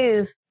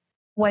days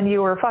when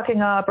you were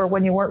fucking up or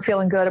when you weren't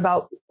feeling good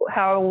about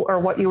how or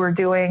what you were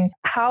doing,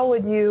 how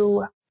would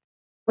you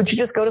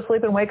just go to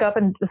sleep and wake up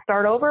and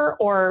start over?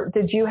 Or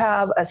did you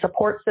have a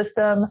support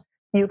system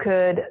you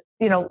could,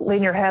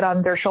 lean your head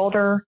on their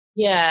shoulder?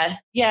 Yeah.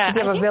 Did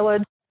you have a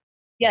village?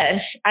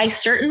 Yes, I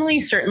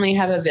certainly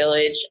have a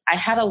village. I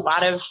had a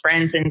lot of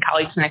friends and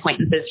colleagues and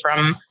acquaintances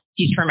from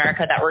Teach for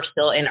America that were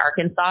still in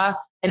Arkansas.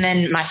 And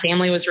then my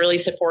family was really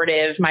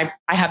supportive.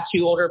 I have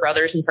 2 older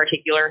brothers in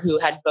particular who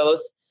had both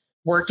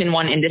worked in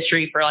one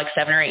industry for like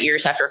 7 or 8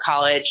 years after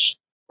college,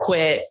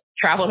 quit,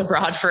 traveled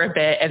abroad for a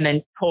bit, and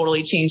then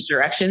totally changed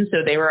direction.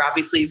 So they were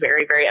obviously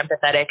very, very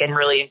empathetic and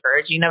really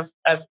encouraging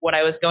of what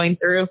I was going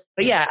through.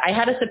 But yeah, I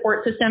had a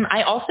support system.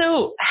 I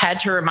also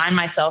had to remind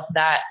myself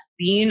that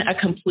being a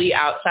complete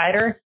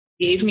outsider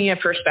gave me a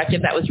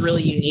perspective that was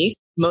really unique.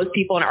 Most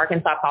people in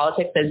Arkansas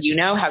politics, as you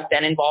know, have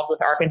been involved with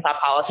Arkansas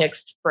politics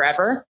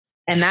forever.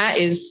 And that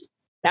is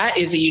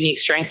a unique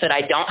strength that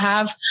I don't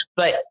have,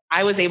 but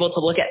I was able to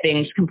look at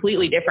things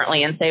completely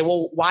differently and say,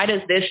 well, why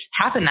does this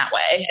happen that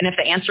way? And if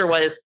the answer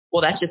was, well,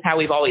 that's just how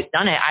we've always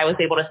done it, I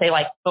was able to say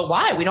like, but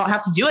why? We don't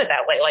have to do it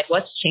that way. Like,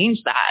 let's change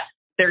that.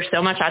 There's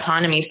so much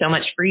autonomy, so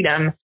much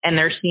freedom. And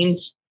there seems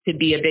to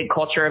be a big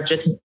culture of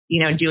just,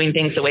 doing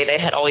things the way they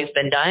had always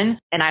been done.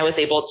 And I was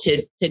able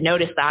to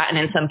notice that. And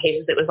in some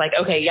cases it was like,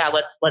 okay, yeah,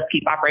 let's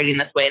keep operating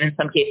this way. And in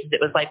some cases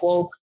it was like,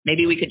 well,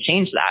 maybe we could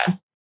change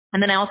that. And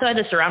then I also had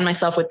to surround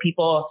myself with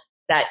people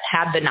that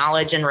had the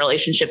knowledge and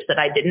relationships that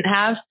I didn't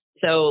have.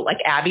 So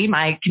like Abby,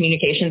 my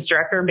communications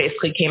director,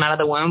 basically came out of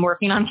the womb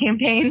working on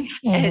campaigns.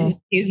 Mm-hmm. And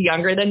she's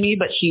younger than me,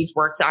 but she's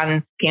worked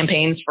on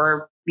campaigns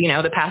for,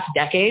 the past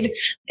decade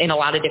in a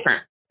lot of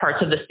different parts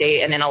of the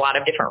state and in a lot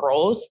of different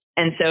roles.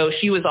 And so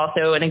she was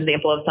also an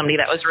example of somebody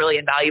that was really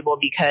invaluable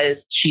because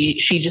she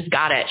just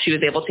got it. She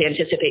was able to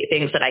anticipate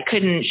things that I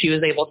couldn't. She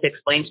was able to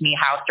explain to me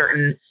how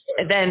certain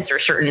events or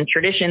certain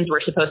traditions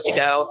were supposed to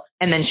go.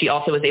 And then she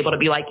also was able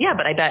to be like, yeah,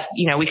 but I bet,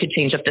 we could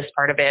change up this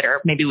part of it,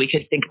 or maybe we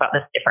could think about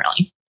this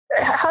differently.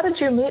 How did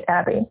you meet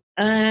Abby?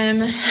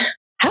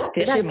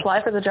 Did she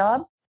apply for the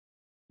job?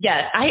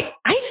 Yes, I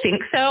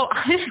think so.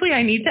 Honestly,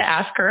 I need to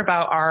ask her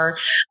about our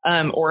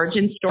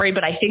origin story,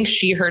 but I think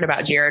she heard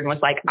about Jared and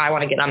was like, I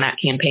want to get on that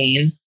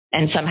campaign.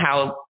 And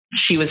somehow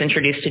she was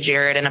introduced to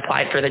Jared and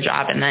applied for the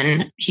job. And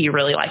then he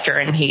really liked her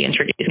and he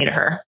introduced me to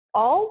her.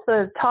 all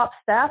the top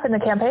staff in the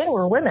campaign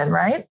were women,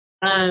 right?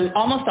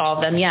 Almost all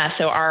of them, yeah.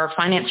 So our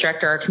finance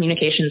director, our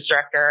communications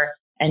director,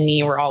 and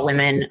me were all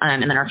women,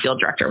 and then our field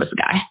director was a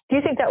guy. Do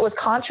you think that was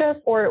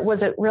conscious, or was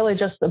it really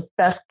just the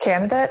best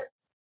candidate?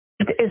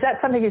 Is that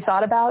something you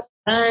thought about?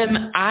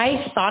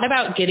 I thought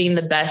about getting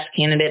the best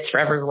candidates for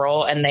every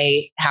role, and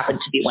they happened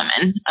to be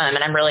women.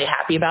 And I'm really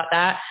happy about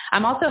that.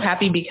 I'm also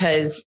happy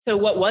because, so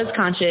what was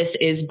conscious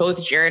is both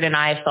Jared and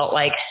I felt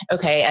like,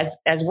 okay,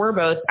 as we're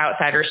both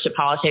outsiders to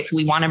politics,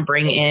 we want to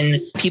bring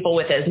in people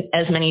with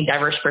as many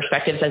diverse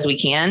perspectives as we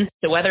can.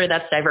 So whether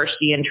that's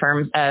diversity in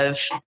terms of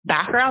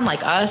background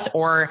like us,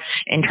 or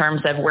in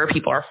terms of where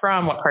people are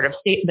from, what part of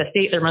the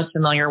state they're most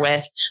familiar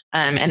with.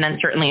 And then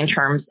certainly in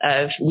terms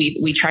of,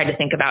 we tried to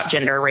think about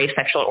gender, race,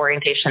 sexual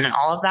orientation, and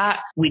all of that.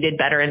 We did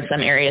better in some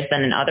areas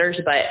than in others,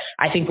 but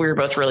I think we were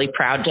both really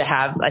proud to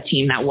have a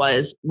team that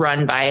was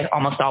run by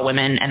almost all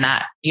women, and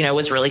that,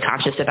 was really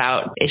conscious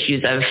about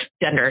issues of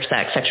gender,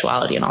 sex,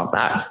 sexuality, and all of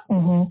that.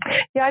 Mm-hmm.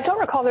 Yeah, I don't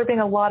recall there being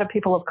a lot of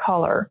people of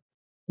color.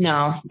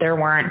 No, there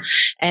weren't.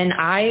 And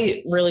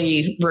I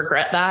really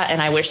regret that.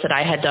 And I wish that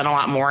I had done a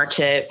lot more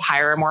to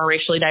hire a more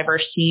racially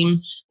diverse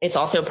team. It's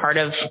also part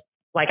of,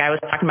 like I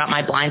was talking about,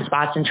 my blind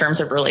spots in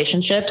terms of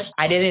relationships.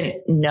 I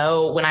didn't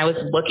know when I was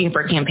looking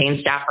for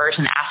campaign staffers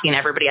and asking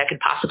everybody I could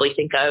possibly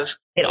think of.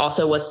 It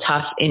also was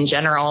tough in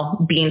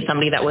general, being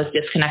somebody that was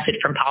disconnected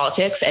from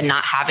politics and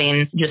not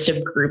having just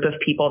a group of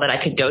people that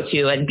I could go to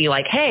and be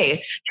like,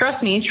 hey,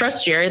 trust me,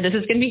 trust Jared. This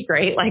is going to be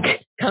great. Like,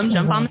 come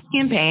jump on this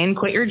campaign,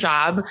 quit your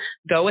job,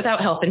 go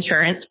without health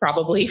insurance,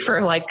 probably for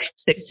like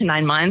 6 to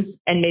 9 months.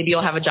 And maybe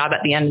you'll have a job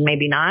at the end,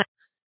 maybe not.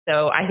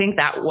 So I think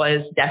that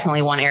was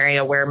definitely one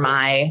area where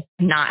my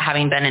not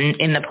having been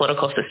in the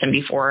political system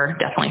before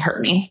definitely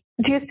hurt me.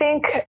 Do you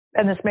think,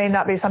 and this may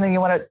not be something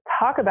you want to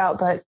talk about,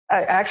 but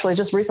I actually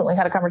just recently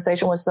had a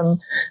conversation with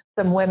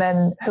some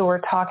women who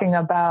were talking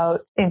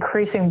about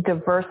increasing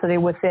diversity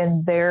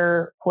within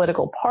their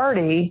political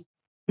party,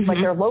 mm-hmm. like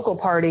their local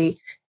party,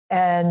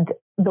 and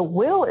the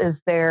will is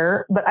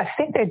there, but I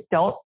think they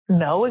don't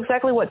know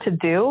exactly what to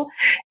do.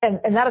 And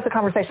that is a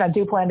conversation I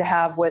do plan to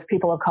have with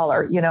people of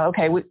color.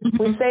 Okay, we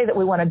say that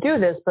we want to do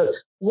this, but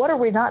what are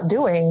we not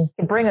doing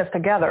to bring us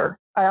together?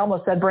 I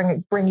almost said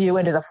bring you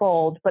into the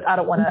fold, but I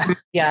don't want to.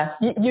 Yeah.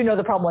 You know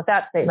the problem with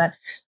that statement.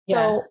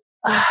 Yeah.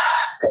 So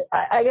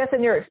I guess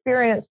in your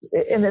experience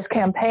in this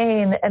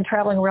campaign and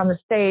traveling around the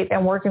state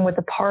and working with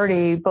the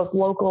party, both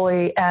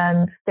locally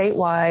and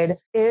statewide,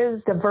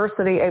 is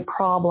diversity a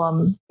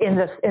problem in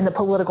the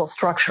political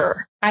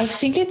structure? I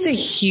think it's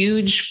a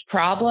huge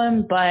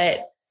problem,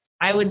 but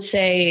I would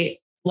say,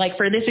 like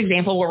for this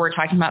example where we're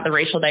talking about the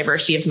racial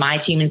diversity of my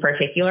team in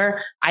particular,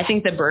 I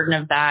think the burden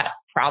of that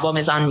problem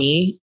is on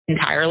me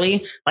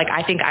entirely. Like,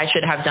 I think I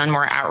should have done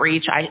more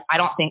outreach. I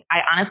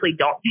honestly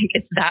don't think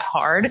it's that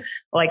hard.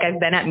 Like, I've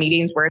been at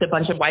meetings where it's a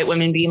bunch of white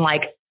women being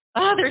like,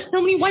 there's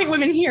so many white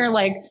women here.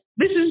 Like,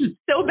 this is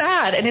so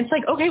bad. And it's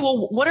like, okay,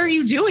 well, what are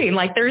you doing?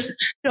 Like, there's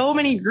so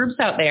many groups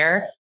out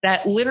there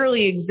that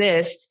literally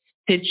exist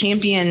to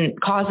champion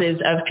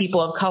causes of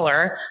people of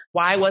color.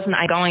 Why wasn't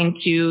I going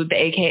to the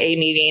AKA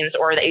meetings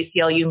or the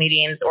ACLU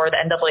meetings or the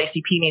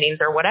NAACP meetings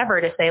or whatever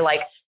to say,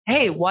 like,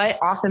 hey, what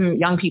awesome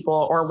young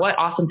people or what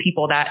awesome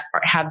people that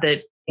have the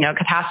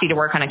capacity to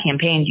work on a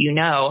campaign do you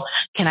know?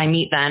 Can I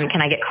meet them?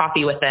 Can I get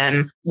coffee with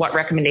them? What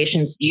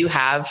recommendations do you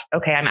have?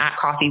 Okay, I'm at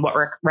coffee. What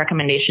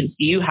recommendations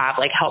do you have?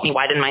 Like, help me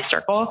widen my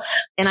circle.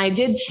 And I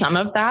did some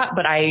of that,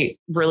 but I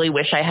really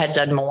wish I had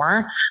done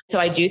more. So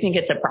I do think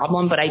it's a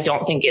problem, but I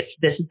don't think it's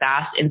this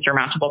vast,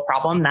 insurmountable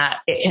problem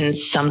that it can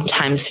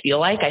sometimes feel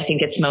like. I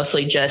think it's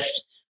mostly just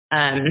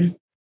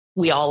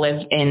we all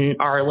live in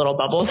our little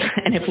bubbles.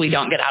 And if we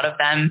don't get out of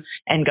them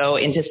and go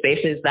into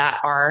spaces that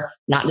are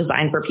not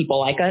designed for people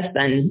like us,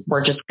 then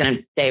we're just going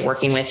to stay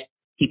working with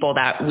people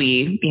that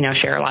we,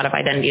 share a lot of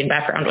identity and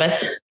background with.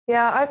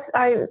 Yeah,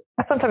 I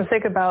sometimes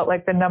think about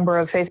like the number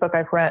of Facebook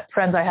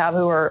friends I have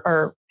who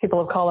are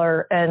people of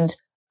color. And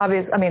of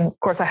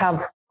course I have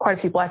quite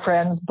a few Black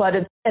friends, but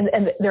and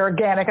they're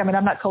organic. I mean,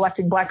 I'm not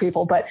collecting Black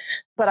people, but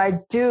I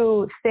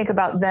do think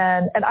about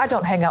them, and I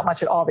don't hang out much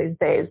at all these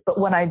days, but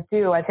when I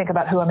do, I think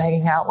about who I'm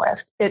hanging out with.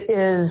 It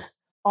is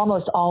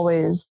almost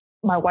always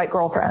my white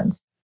girlfriends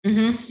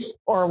mm-hmm.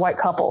 or white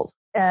couples.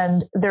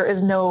 And there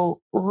is no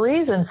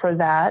reason for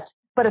that.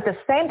 But at the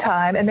same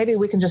time, and maybe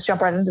we can just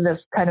jump right into this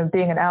kind of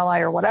being an ally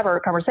or whatever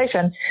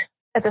conversation,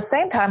 at the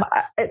same time,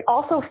 it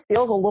also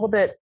feels a little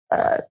bit,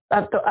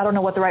 I don't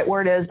know what the right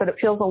word is, but it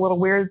feels a little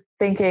weird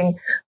thinking,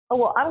 oh,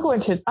 well, I'm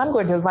going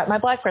to invite my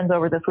Black friends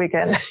over this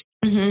weekend.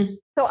 Mm-hmm.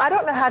 So I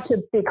don't know how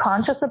to be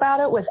conscious about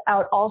it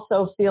without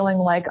also feeling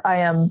like I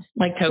am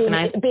like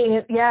tokenized,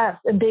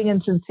 and being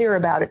insincere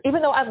about it,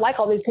 even though I like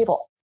all these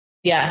people.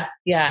 Yeah.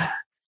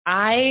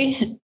 I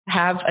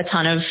have a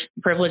ton of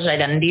privileged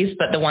identities,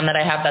 but the one that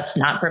I have that's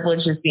not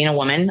privileged is being a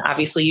woman.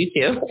 Obviously, you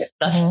too.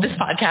 That's mm-hmm. this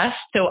podcast.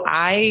 So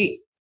I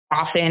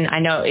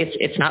know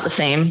it's not the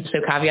same, so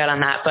caveat on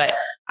that, but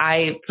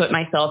I put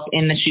myself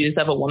in the shoes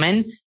of a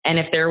woman. And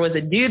if there was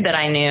a dude that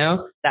I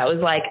knew that was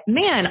like,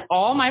 man,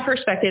 all my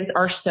perspectives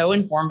are so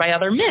informed by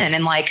other men.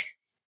 And like,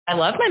 I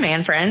love my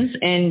man friends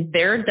and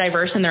they're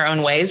diverse in their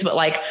own ways, but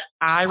like,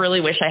 I really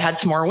wish I had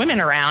some more women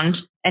around.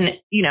 And,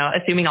 you know,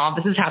 assuming all of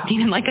this is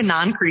happening in like a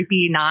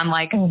non-creepy,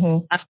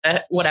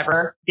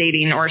 whatever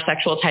dating or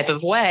sexual type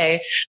of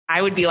way,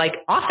 I would be like,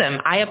 awesome.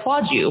 I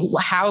applaud you.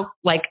 How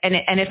like, and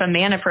if a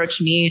man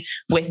approached me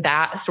with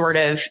that sort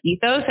of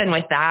ethos and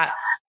with that,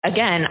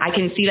 again, I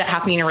can see that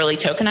happening in a really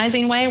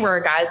tokenizing way where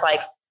a guy's like,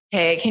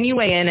 hey, can you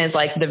weigh in as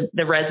like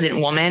the resident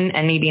woman,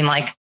 and me being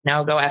like,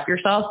 no, go F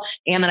yourself.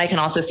 And then I can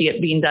also see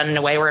it being done in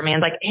a way where a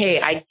man's like, hey,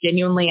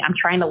 I'm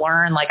trying to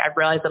learn. Like, I've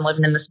realized I'm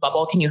living in this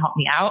bubble. Can you help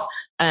me out?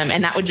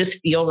 And that would just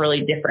feel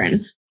really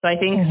different. So I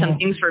think some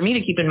things for me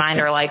to keep in mind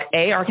are like,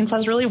 A,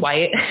 Arkansas is really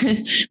white.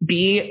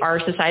 B,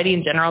 our society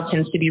in general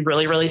tends to be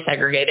really, really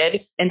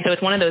segregated. And so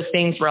it's one of those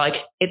things where like,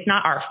 it's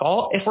not our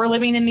fault if we're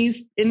living in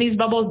these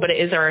bubbles, but it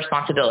is our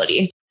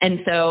responsibility. And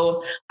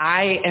so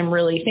I am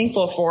really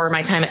thankful for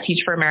my time at Teach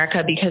for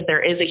America, because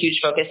there is a huge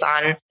focus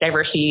on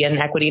diversity and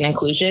equity and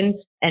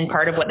inclusion. And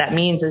part of what that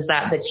means is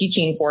that the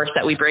teaching force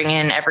that we bring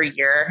in every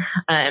year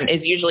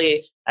is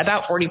usually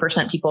about 40%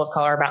 people of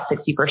color, about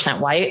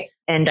 60% white,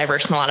 and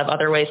diverse in a lot of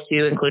other ways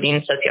too,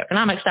 including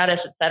socioeconomic status,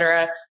 et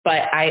cetera.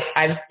 But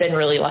I've been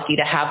really lucky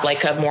to have like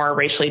a more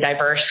racially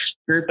diverse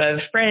group of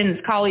friends,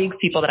 colleagues,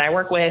 people that I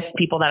work with,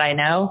 people that I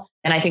know.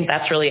 And I think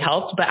that's really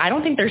helped. But I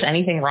don't think there's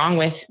anything wrong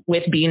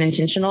with being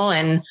intentional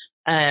and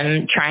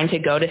trying to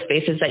go to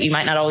spaces that you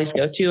might not always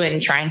go to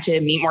and trying to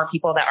meet more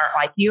people that aren't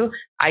like you.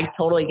 I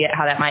totally get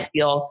how that might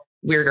feel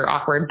weird or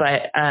awkward,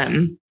 but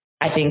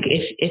I think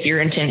if your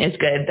intent is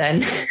good,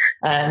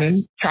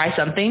 then try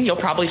something. You'll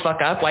probably fuck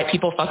up. White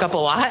people fuck up a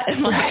lot.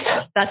 And like,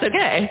 that's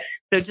okay.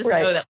 So just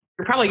know that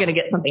you're probably going to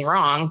get something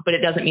wrong, but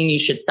it doesn't mean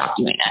you should stop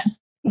doing it.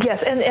 Yes.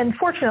 And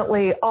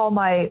fortunately, all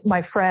my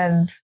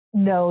friends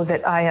know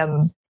that I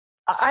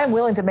am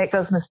willing to make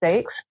those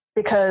mistakes,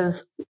 because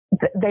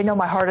they know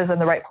my heart is in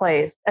the right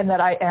place and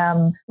that I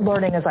am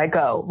learning as I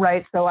go.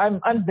 Right. So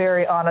I'm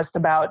very honest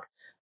about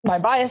my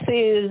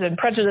biases and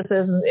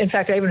prejudices. In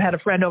fact, I even had a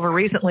friend over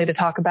recently to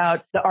talk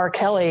about the R.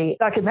 Kelly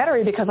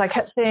documentary, because I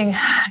kept seeing,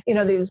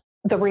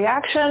 the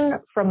reaction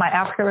from my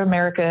African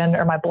American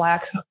or my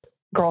Black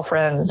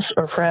girlfriends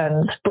or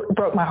friends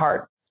broke my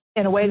heart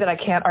in a way that I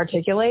can't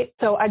articulate.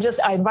 So I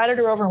invited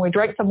her over and we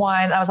drank some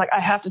wine. I was like, I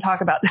have to talk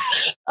about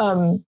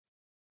this.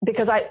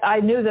 Because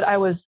I knew that I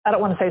don't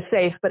want to say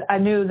safe, but I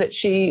knew that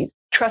she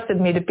trusted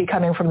me to be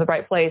coming from the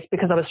right place,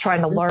 because I was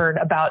trying to learn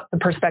about the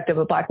perspective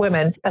of Black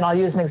women. And I'll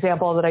use an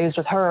example that I used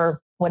with her.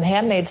 When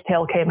Handmaid's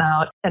Tale came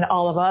out and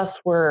all of us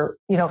were,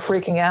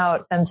 freaking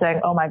out and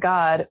saying, oh my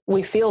God,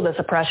 we feel this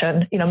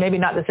oppression, maybe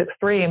not this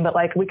extreme, but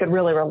like we could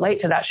really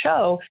relate to that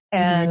show.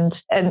 And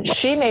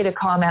she made a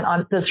comment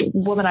on this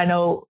woman I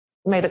know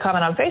made a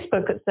comment on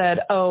Facebook that said,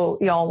 oh,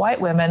 y'all white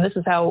women, this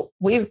is how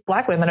we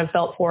Black women have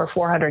felt for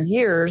 400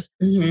 years.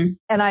 Mm-hmm.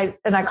 And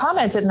I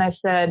commented and I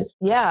said,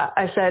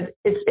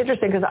 it's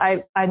interesting because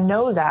I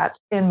know that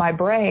in my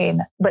brain,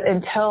 but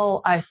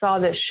until I saw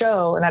this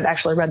show, and I'd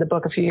actually read the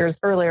book a few years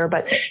earlier,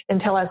 but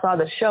until I saw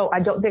the show, I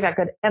don't think I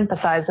could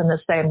empathize in the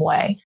same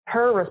way.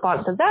 Her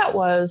response to that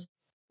was,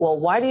 well,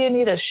 why do you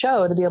need a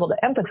show to be able to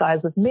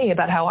empathize with me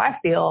about how I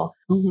feel?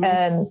 Mm-hmm.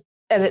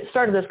 And it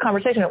started this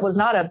conversation. It was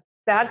not a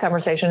bad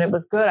conversation. It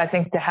was good, I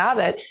think, to have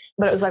it.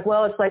 But it was like,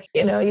 well, it's like,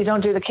 you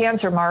don't do the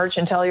cancer march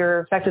until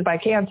you're affected by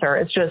cancer.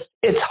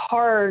 It's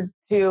hard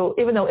to,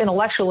 even though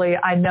intellectually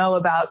I know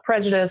about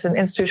prejudice and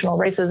institutional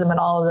racism and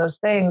all of those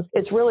things,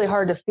 it's really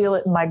hard to feel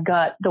it in my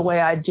gut the way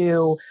I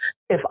do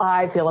if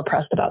I feel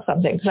oppressed about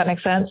something. Does that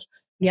make sense?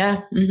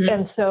 Yeah. Mm-hmm.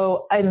 And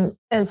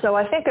so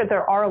I think that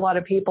there are a lot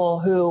of people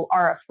who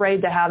are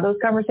afraid to have those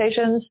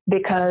conversations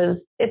because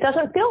it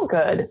doesn't feel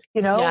good.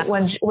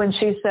 When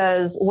she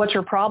says, what's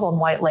your problem,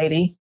 white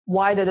lady?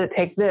 Why did it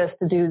take this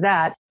to do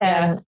that?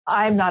 And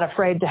I'm not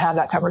afraid to have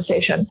that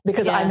conversation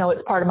because I know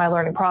it's part of my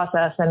learning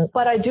process.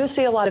 But I do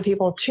see a lot of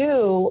people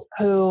too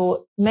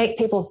who make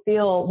people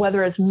feel,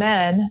 whether it's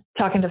men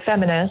talking to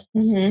feminists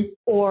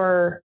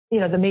or,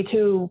 the Me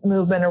Too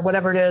movement or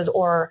whatever it is,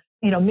 or,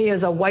 me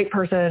as a white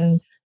person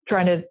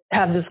trying to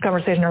have this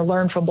conversation or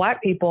learn from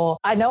Black people,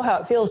 I know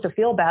how it feels to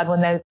feel bad when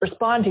they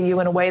respond to you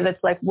in a way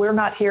that's like, we're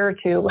not here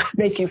to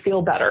make you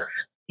feel better.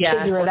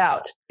 Figure it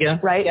out. Yeah.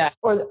 Right. Yeah.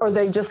 Or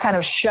they just kind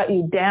of shut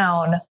you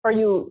down, or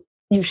you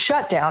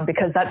shut down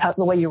because that's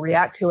the way you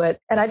react to it.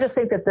 And I just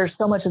think that there's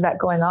so much of that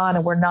going on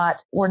and we're not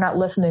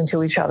listening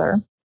to each other.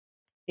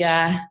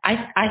 Yeah,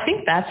 I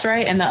think that's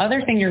right. And the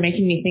other thing you're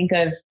making me think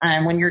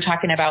of when you're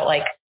talking about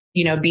like,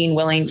 being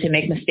willing to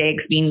make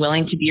mistakes, being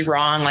willing to be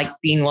wrong, like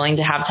being willing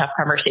to have tough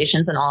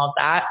conversations and all of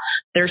that.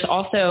 There's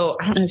also,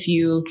 I don't know if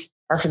you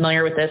are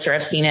familiar with this or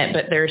have seen it,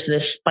 but there's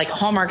this like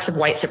hallmarks of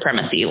white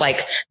supremacy, like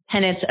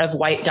tenets of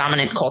white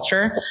dominant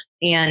culture.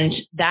 And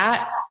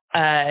that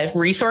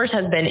resource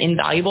has been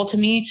invaluable to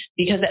me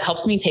because it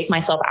helps me take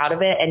myself out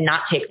of it and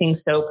not take things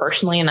so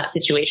personally in that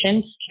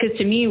situation. Because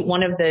to me,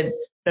 one of the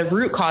the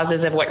root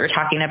causes of what you're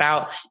talking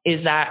about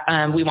is that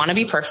we want to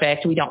be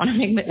perfect. We don't want to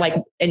make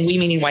and we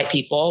meaning white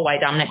people,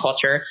 white dominant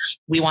culture.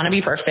 We want to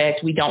be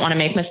perfect. We don't want to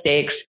make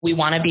mistakes. We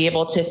want to be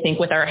able to think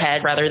with our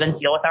head rather than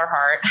feel with our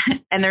heart.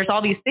 And there's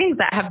all these things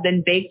that have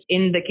been baked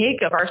in the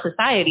cake of our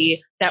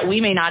society that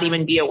we may not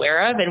even be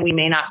aware of. And we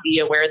may not be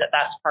aware that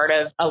that's part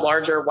of a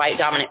larger white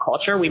dominant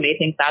culture. We may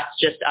think that's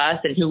just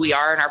us and who we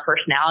are and our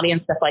personality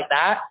and stuff like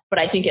that. But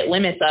I think it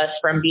limits us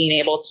from being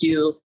able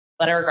to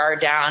let our guard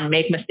down,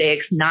 make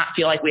mistakes, not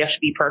feel like we have to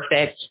be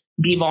perfect,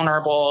 be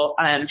vulnerable,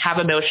 have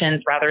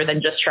emotions rather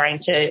than just trying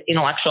to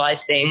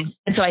intellectualize things.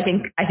 And so I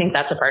think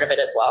that's a part of it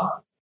as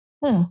well.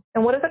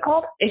 And what is it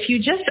called? If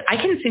you I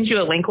can send you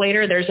a link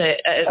later. There's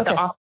the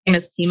author name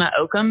is Tima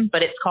Okum,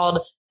 but it's called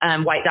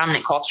White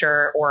Dominant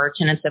Culture or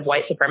Tenets of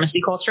White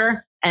Supremacy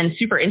Culture, and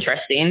super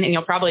interesting. And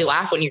you'll probably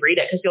laugh when you read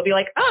it because you'll be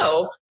like,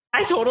 oh,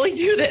 I totally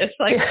do this.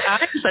 Like,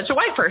 I'm such a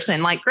white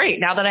person. Like, great.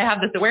 Now that I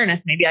have this awareness,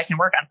 maybe I can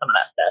work on some of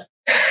that stuff.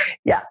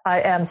 Yeah,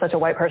 I am such a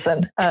white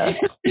person.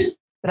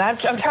 But I'm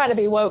trying to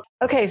be woke.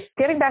 Okay,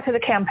 getting back to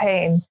the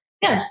campaign.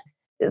 Yeah.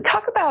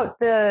 Talk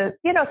about the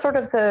sort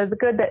of the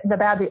good, the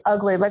bad, the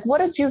ugly. Like, what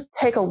did you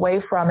take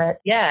away from it?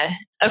 Yeah.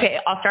 Okay,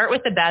 I'll start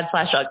with the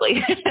bad/ugly.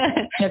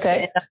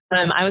 Okay.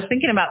 I was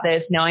thinking about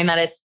this, knowing that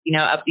it's,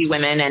 upbeat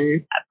women,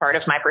 and part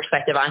of my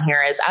perspective on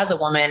here is as a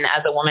woman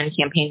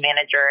campaign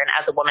manager, and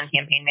as a woman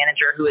campaign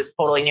manager who is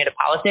totally new to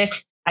politics,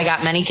 I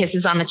got many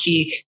kisses on the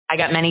cheek. I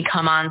got many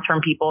come-ons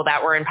from people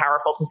that were in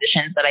powerful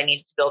positions that I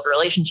needed to build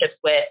relationships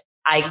with.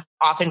 I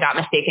often got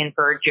mistaken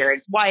for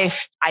Jared's wife.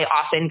 I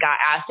often got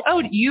asked,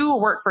 oh, you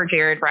work for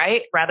Jared,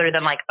 right? Rather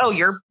than like, oh,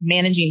 you're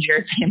managing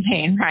Jared's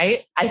campaign,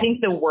 right? I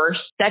think the worst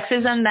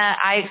sexism that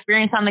I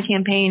experienced on the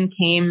campaign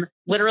came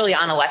literally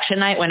on election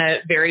night when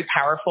a very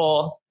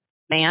powerful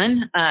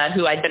man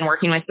who I'd been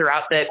working with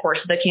throughout the course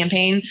of the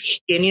campaign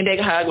gave me a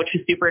big hug, which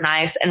was super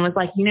nice, and was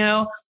like,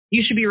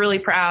 you should be really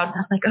proud.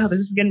 I was like, oh,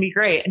 this is going to be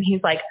great. And he's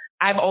like,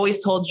 I've always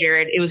told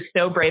Jared it was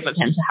so brave of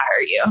him to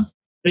hire you.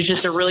 It was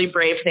just a really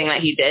brave thing that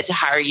he did to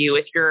hire you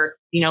with your,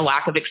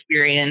 lack of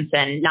experience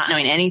and not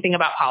knowing anything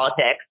about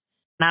politics.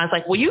 And I was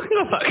like, well, you can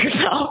go fuck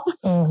yourself.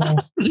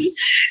 Mm-hmm.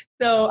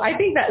 So I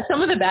think that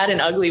some of the bad and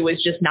ugly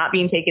was just not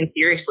being taken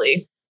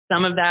seriously.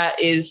 Some of that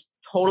is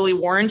totally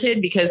warranted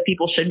because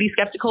people should be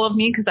skeptical of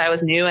me because I was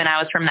new and I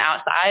was from the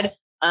outside.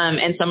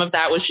 And some of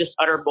that was just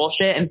utter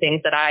bullshit and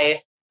things that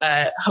I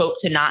hope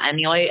to not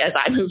emulate as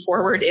I move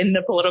forward in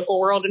the political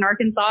world in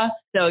Arkansas.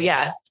 So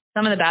yeah,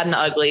 some of the bad and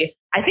the ugly.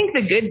 I think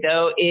the good,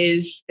 though,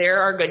 is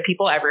there are good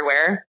people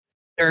everywhere.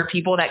 There are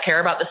people that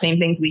care about the same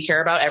things we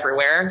care about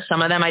everywhere.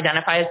 Some of them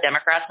identify as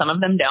Democrats. Some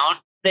of them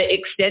don't. The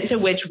extent to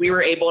which we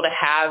were able to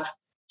have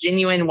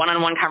genuine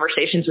one-on-one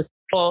conversations with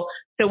people.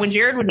 So when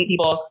Jared would meet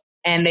people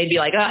and they'd be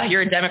like, oh,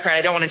 you're a Democrat,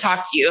 I don't want to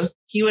talk to you,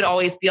 he would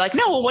always be like,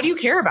 no, well, what do you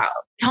care about?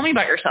 Tell me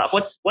about yourself.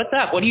 What's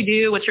up? What do you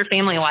do? What's your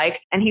family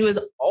like? And he was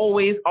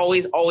always,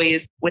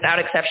 without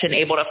exception,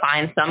 able to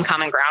find some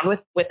common ground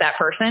with that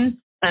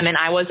person. And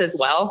I was as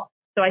well.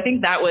 So I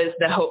think that was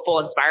the hopeful,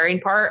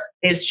 inspiring part,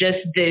 is just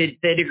the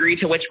degree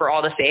to which we're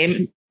all the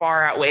same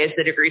far outweighs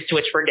the degrees to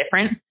which we're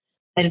different.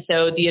 And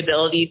so the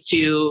ability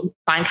to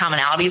find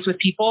commonalities with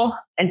people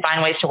and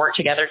find ways to work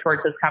together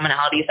towards those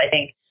commonalities, I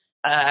think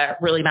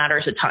really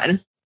matters a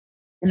ton.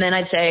 And then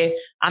I'd say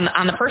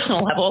on the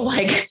personal level,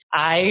 like,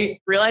 I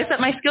realized that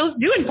my skills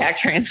do in fact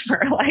transfer.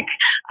 Like,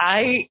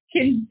 I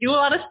can do a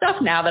lot of stuff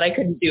now that I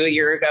couldn't do a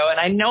year ago. And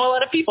I know a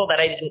lot of people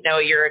that I didn't know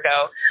a year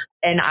ago.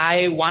 And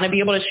I want to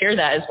be able to share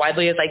that as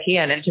widely as I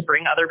can and to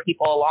bring other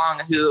people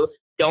along who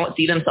don't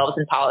see themselves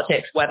in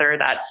politics, whether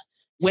that's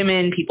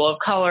women, people of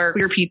color,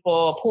 queer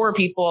people, poor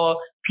people,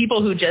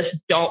 people who just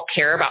don't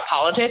care about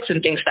politics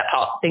and think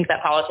that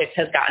politics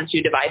has gotten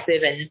too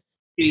divisive and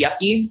too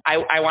yucky.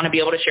 I want to be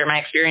able to share my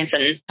experience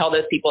and tell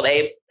those people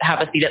they have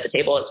a seat at the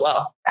table as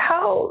well.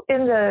 How,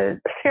 in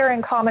the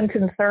sharing common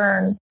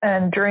concerns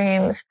and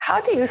dreams, how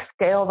do you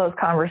scale those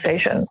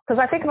conversations? Because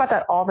I think about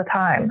that all the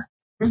time.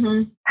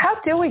 Mm-hmm. How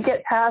do we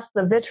get past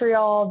the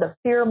vitriol, the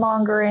fear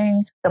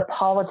mongering, the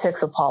politics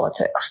of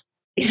politics?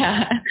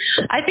 Yeah,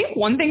 I think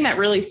one thing that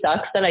really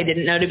sucks that I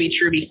didn't know to be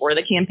true before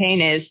the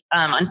campaign is,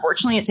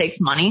 unfortunately, it takes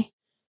money.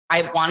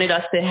 I wanted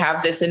us to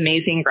have this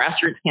amazing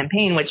grassroots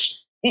campaign, which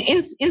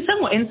in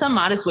some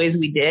modest ways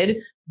we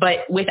did,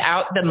 but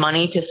without the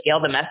money to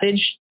scale the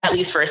message, at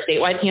least for a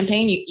statewide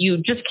campaign, you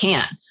just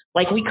can't.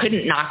 Like, we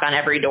couldn't knock on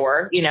every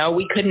door.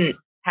 We couldn't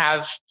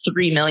have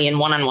 3 million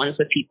one-on-ones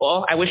with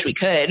people. I wish we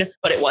could,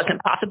 but it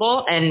wasn't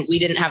possible. And we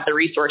didn't have the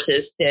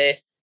resources to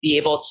be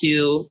able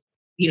to,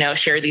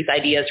 share these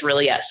ideas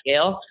really at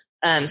scale.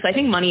 So I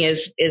think money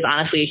is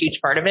honestly a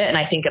huge part of it. And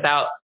I think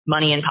about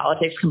money in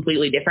politics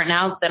completely different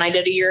now than I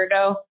did a year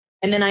ago.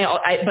 And then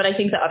but I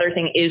think the other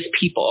thing is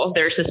people.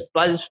 There's this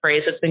buzz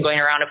phrase that's been going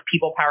around of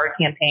people-powered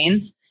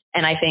campaigns.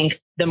 And I think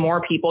the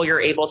more people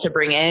you're able to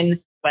bring in,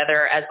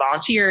 whether as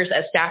volunteers,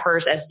 as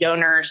staffers, as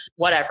donors,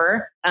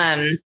 whatever,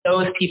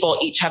 those people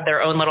each have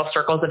their own little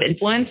circles of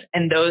influence.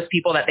 And those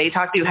people that they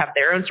talk to have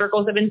their own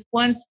circles of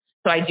influence.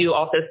 So I do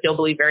also still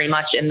believe very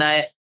much in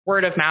the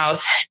word of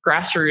mouth,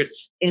 grassroots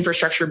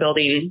infrastructure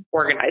building,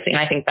 organizing.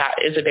 I think that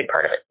is a big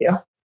part of it too.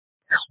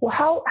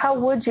 Well, how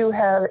would you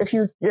have, if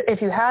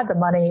you had the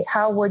money,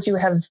 how would you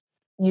have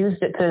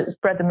used it to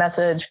spread the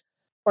message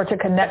or to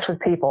connect with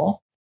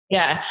people?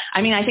 Yeah.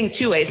 I mean, I think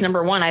two ways.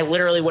 Number one, I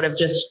literally would have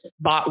just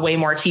bought way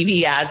more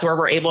TV ads where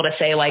we're able to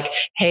say like,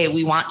 hey,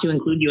 we want to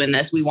include you in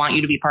this. We want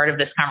you to be part of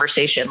this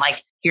conversation.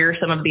 Like, here are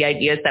some of the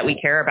ideas that we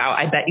care about.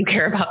 I bet you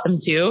care about them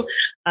too.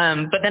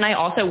 But then I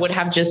also would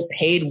have just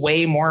paid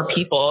way more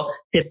people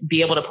to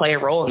be able to play a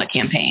role in the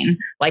campaign.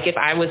 Like if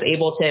I was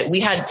able to,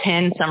 we had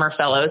 10 summer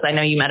fellows. I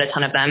know you met a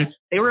ton of them.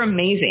 They were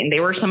amazing. They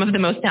were some of the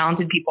most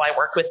talented people I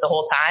worked with the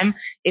whole time.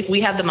 If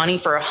we had the money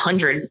for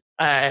 100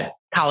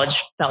 college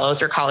fellows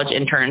or college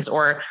interns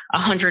or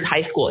 100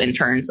 high school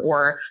interns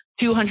or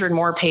 200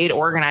 more paid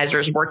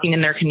organizers working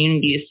in their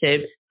communities to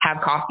have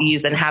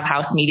coffees and have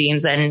house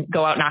meetings and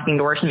go out knocking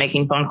doors and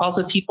making phone calls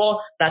with people,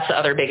 that's the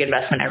other big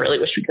investment I really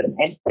wish we could have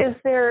made. Is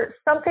there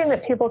something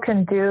that people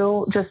can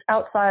do just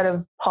outside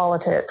of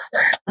politics?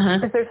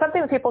 Is there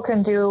something that people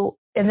can do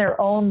in their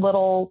own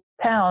little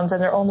towns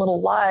and their own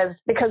little lives?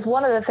 Because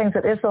one of the things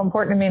that is so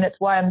important to me, and it's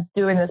why I'm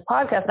doing this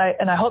podcast,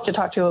 and I hope to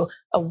talk to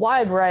a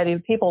wide variety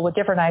of people with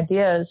different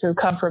ideas who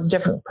come from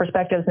different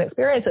perspectives and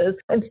experiences.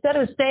 Instead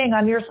of staying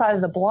on your side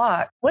of the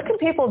block, what can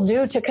people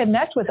do to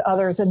connect with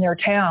others in their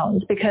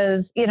towns?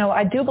 Because, you know,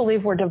 I do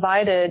believe we're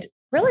divided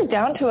really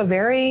down to a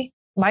very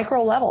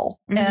micro level.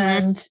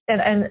 And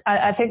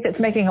I think that's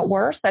making it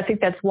worse. I think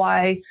that's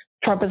why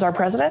Trump is our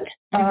president.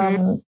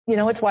 You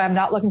know, it's why I'm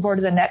not looking forward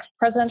to the next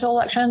presidential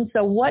election.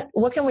 So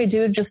what can we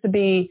do just to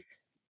be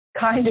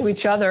kind to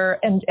each other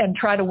and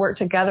try to work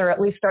together,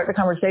 at least start the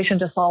conversation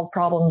to solve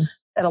problems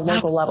at a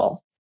local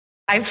level?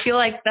 I feel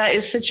like that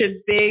is such a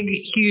big,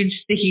 huge,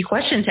 sticky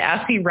question to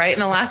ask you right in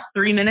the last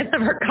 3 minutes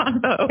of our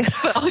convo.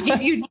 But I'll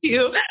give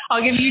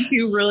you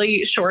two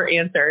really short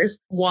answers.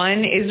 One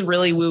is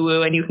really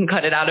woo-woo, and you can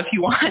cut it out if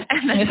you want,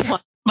 and then one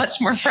much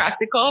more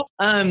practical.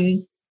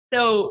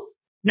 So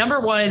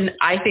number one,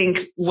 I think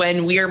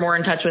when we are more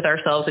in touch with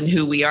ourselves and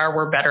who we are,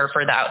 we're better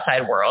for the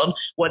outside world.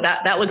 What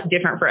that looks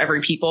different for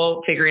every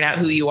people, figuring out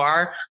who you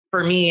are.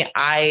 For me,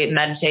 I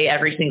meditate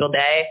every single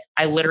day.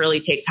 I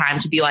literally take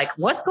time to be like,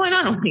 what's going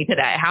on with me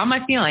today? How am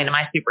I feeling? Am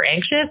I super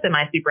anxious? Am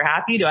I super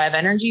happy? Do I have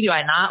energy? Do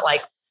I not?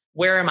 Like,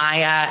 where am I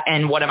at?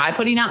 And what am I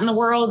putting out in the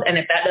world? And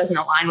if that doesn't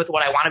align with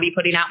what I want to be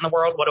putting out in the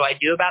world, what do I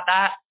do about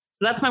that?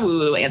 So that's my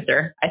woo-woo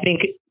answer. I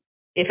think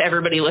if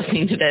everybody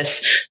listening to this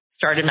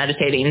started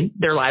meditating,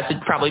 their lives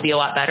would probably be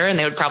a lot better and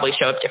they would probably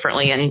show up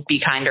differently and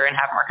be kinder and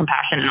have more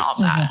compassion and all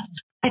of that.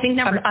 I think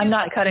I'm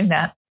not cutting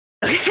that.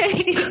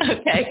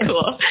 Okay,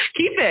 cool.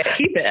 Keep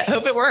it. I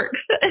hope it works.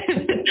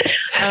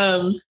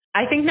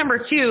 I think number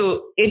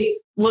two,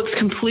 it looks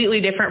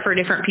completely different for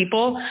different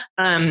people.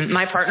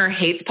 My partner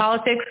hates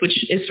politics, which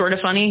is sort of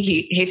funny.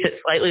 He hates it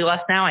slightly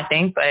less now, I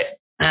think, but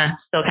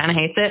still kind of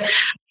hates it.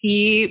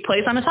 He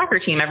plays on a soccer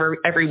team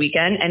every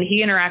weekend, and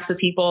he interacts with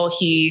people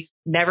he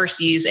never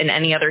sees in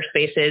any other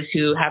spaces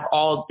who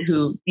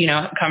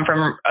come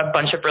from a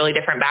bunch of really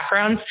different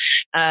backgrounds.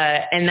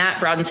 And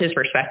that broadens his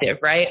perspective,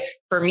 right?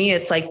 For me,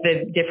 it's like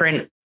the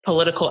different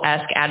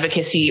political-esque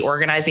advocacy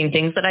organizing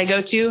things that I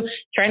go to,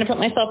 trying to put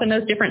myself in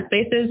those different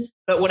spaces.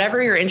 But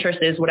whatever your interest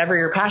is, whatever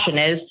your passion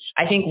is,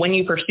 I think when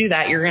you pursue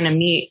that, you're going to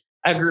meet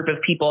a group of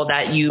people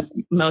that you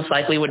most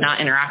likely would not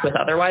interact with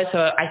otherwise. So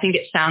I think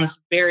it sounds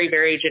very,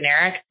 very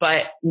generic,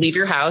 but leave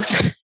your house,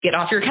 get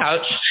off your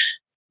couch,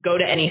 go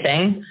to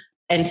anything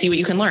and see what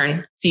you can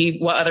learn, see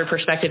what other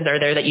perspectives are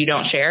there that you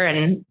don't share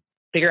and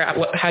figure out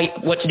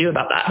what to do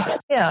about that.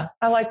 Yeah,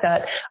 I like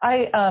that.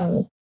 I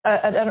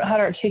don't know how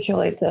to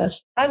articulate this.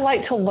 I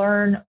like to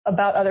learn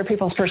about other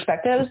people's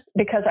perspectives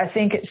because I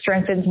think it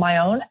strengthens my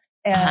own.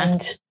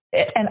 And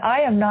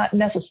I am not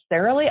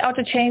necessarily out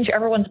to change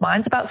everyone's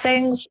minds about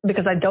things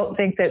because I don't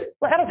think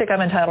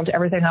I'm entitled to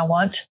everything I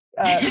want,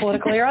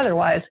 politically or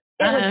otherwise.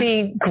 It would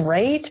be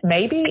great,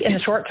 maybe in the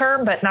short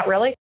term, but not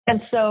really. And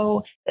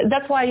so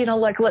that's why,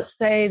 like, let's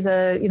say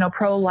the,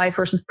 pro-life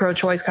versus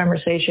pro-choice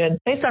conversation,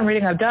 based on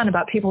reading I've done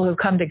about people who've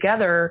come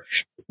together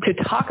to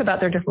talk about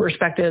their different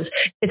perspectives,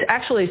 it's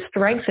actually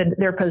strengthened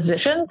their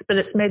positions, but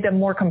it's made them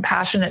more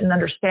compassionate and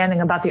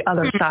understanding about the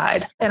other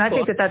side. And I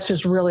think that that's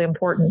just really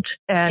important.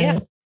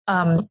 And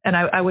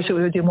I wish that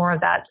we would do more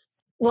of that.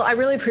 Well, I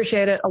really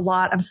appreciate it a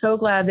lot. I'm so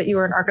glad that you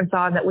were in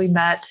Arkansas and that we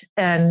met.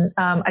 And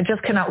I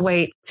just cannot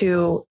wait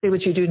to see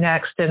what you do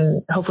next.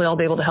 And hopefully I'll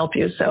be able to help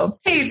you. So,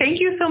 hey, thank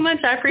you so much.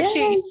 I appreciate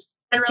it.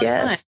 Really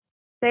fun.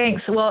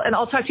 Thanks. Well, and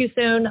I'll talk to you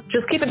soon.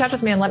 Just keep in touch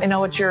with me and let me know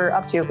what you're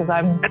up to because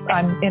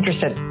I'm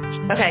interested.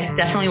 Okay,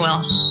 definitely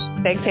will.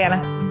 Thanks,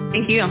 Hannah.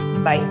 Thank you.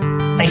 Bye.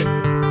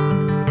 Bye.